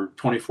kid or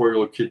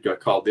 24-year-old kid got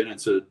called in and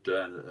said,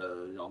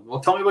 well,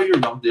 tell me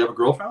about do you have a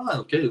girlfriend? Oh,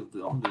 okay,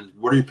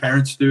 what do your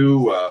parents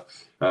do?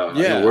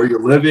 Where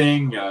you're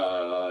living? Do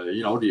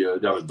you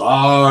have a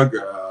dog?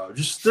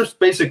 Just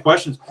basic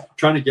questions,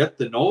 trying to get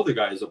to know the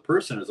guy as a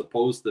person, as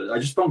opposed to, I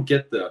just don't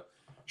get the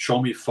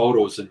show me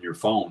photos in your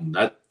phone.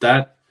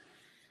 That,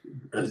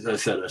 as I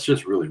said, that's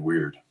just really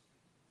weird.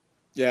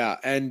 Yeah,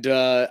 and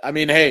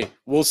hey,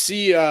 we'll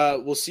see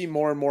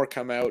more and more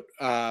come out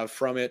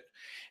from it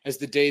as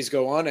the days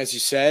go on, as you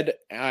said.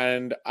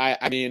 And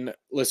I mean,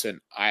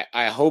 listen,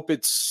 I hope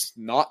it's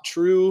not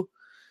true,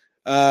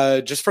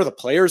 just for the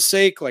players'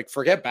 sake. Like,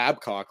 forget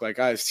Babcock. Like,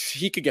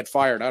 he could get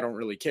fired. I don't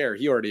really care.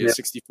 He already has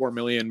 64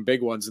 million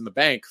big ones in the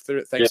bank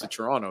thanks to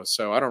Toronto,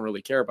 so I don't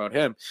really care about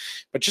him.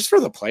 But just for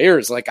the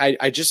players, like,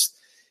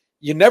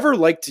 you never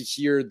like to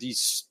hear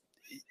these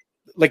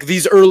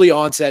early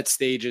onset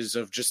stages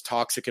of just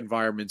toxic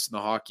environments in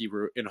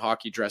the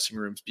hockey dressing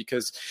rooms,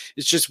 because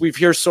it's just, we've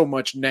heard so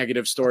much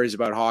negative stories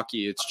about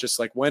hockey. It's just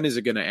like, when is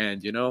it going to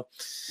end?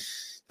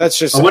 That's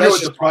just, I wonder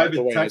what the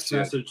private text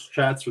message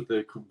chats with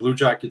the Blue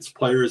Jackets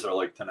players are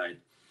like tonight.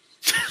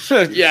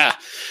 Yeah.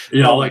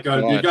 You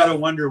got to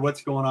wonder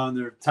what's going on.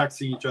 They're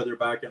texting each other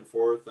back and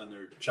forth on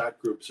their chat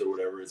groups or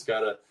whatever. It's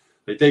gotta,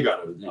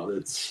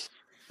 it's,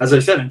 as I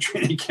said, in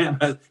training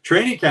camp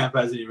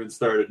hasn't even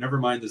started. Never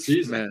mind the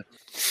season. Man.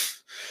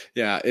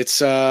 Yeah,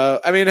 it's.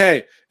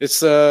 It's.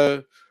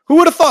 Who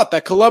would have thought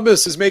that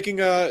Columbus is making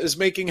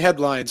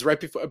headlines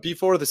right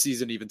before the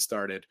season even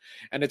started,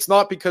 and it's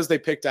not because they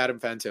picked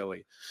Adam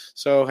Fantilli.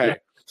 So hey,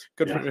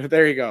 good. Yeah.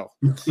 There you go,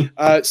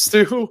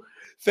 Stu.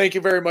 Thank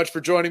you very much for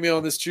joining me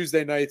on this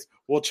Tuesday night.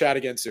 We'll chat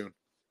again soon.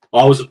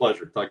 Always a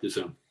pleasure. Talk to you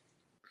soon.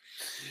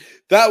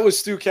 That was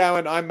Stu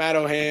Cowan. I'm Matt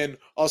O'Hayan.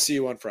 I'll see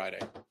you on Friday.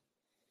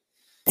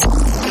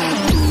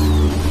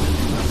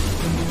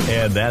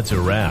 And that's a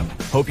wrap.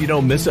 Hope you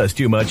don't miss us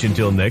too much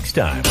until next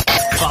time.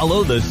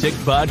 Follow the Sick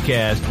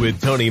Podcast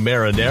with Tony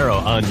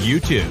Marinaro on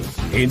YouTube,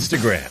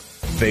 Instagram,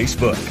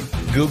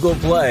 Facebook, Google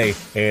Play,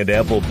 and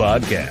Apple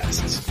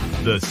Podcasts.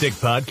 The Sick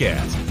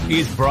Podcast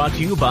is brought to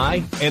you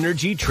by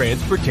Energy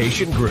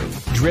Transportation Group,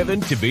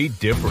 driven to be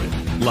different.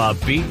 La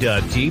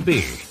Vida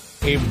TV,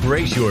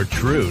 embrace your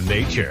true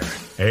nature.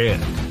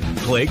 And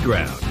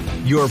Playground,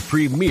 your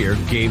premier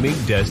gaming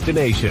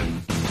destination.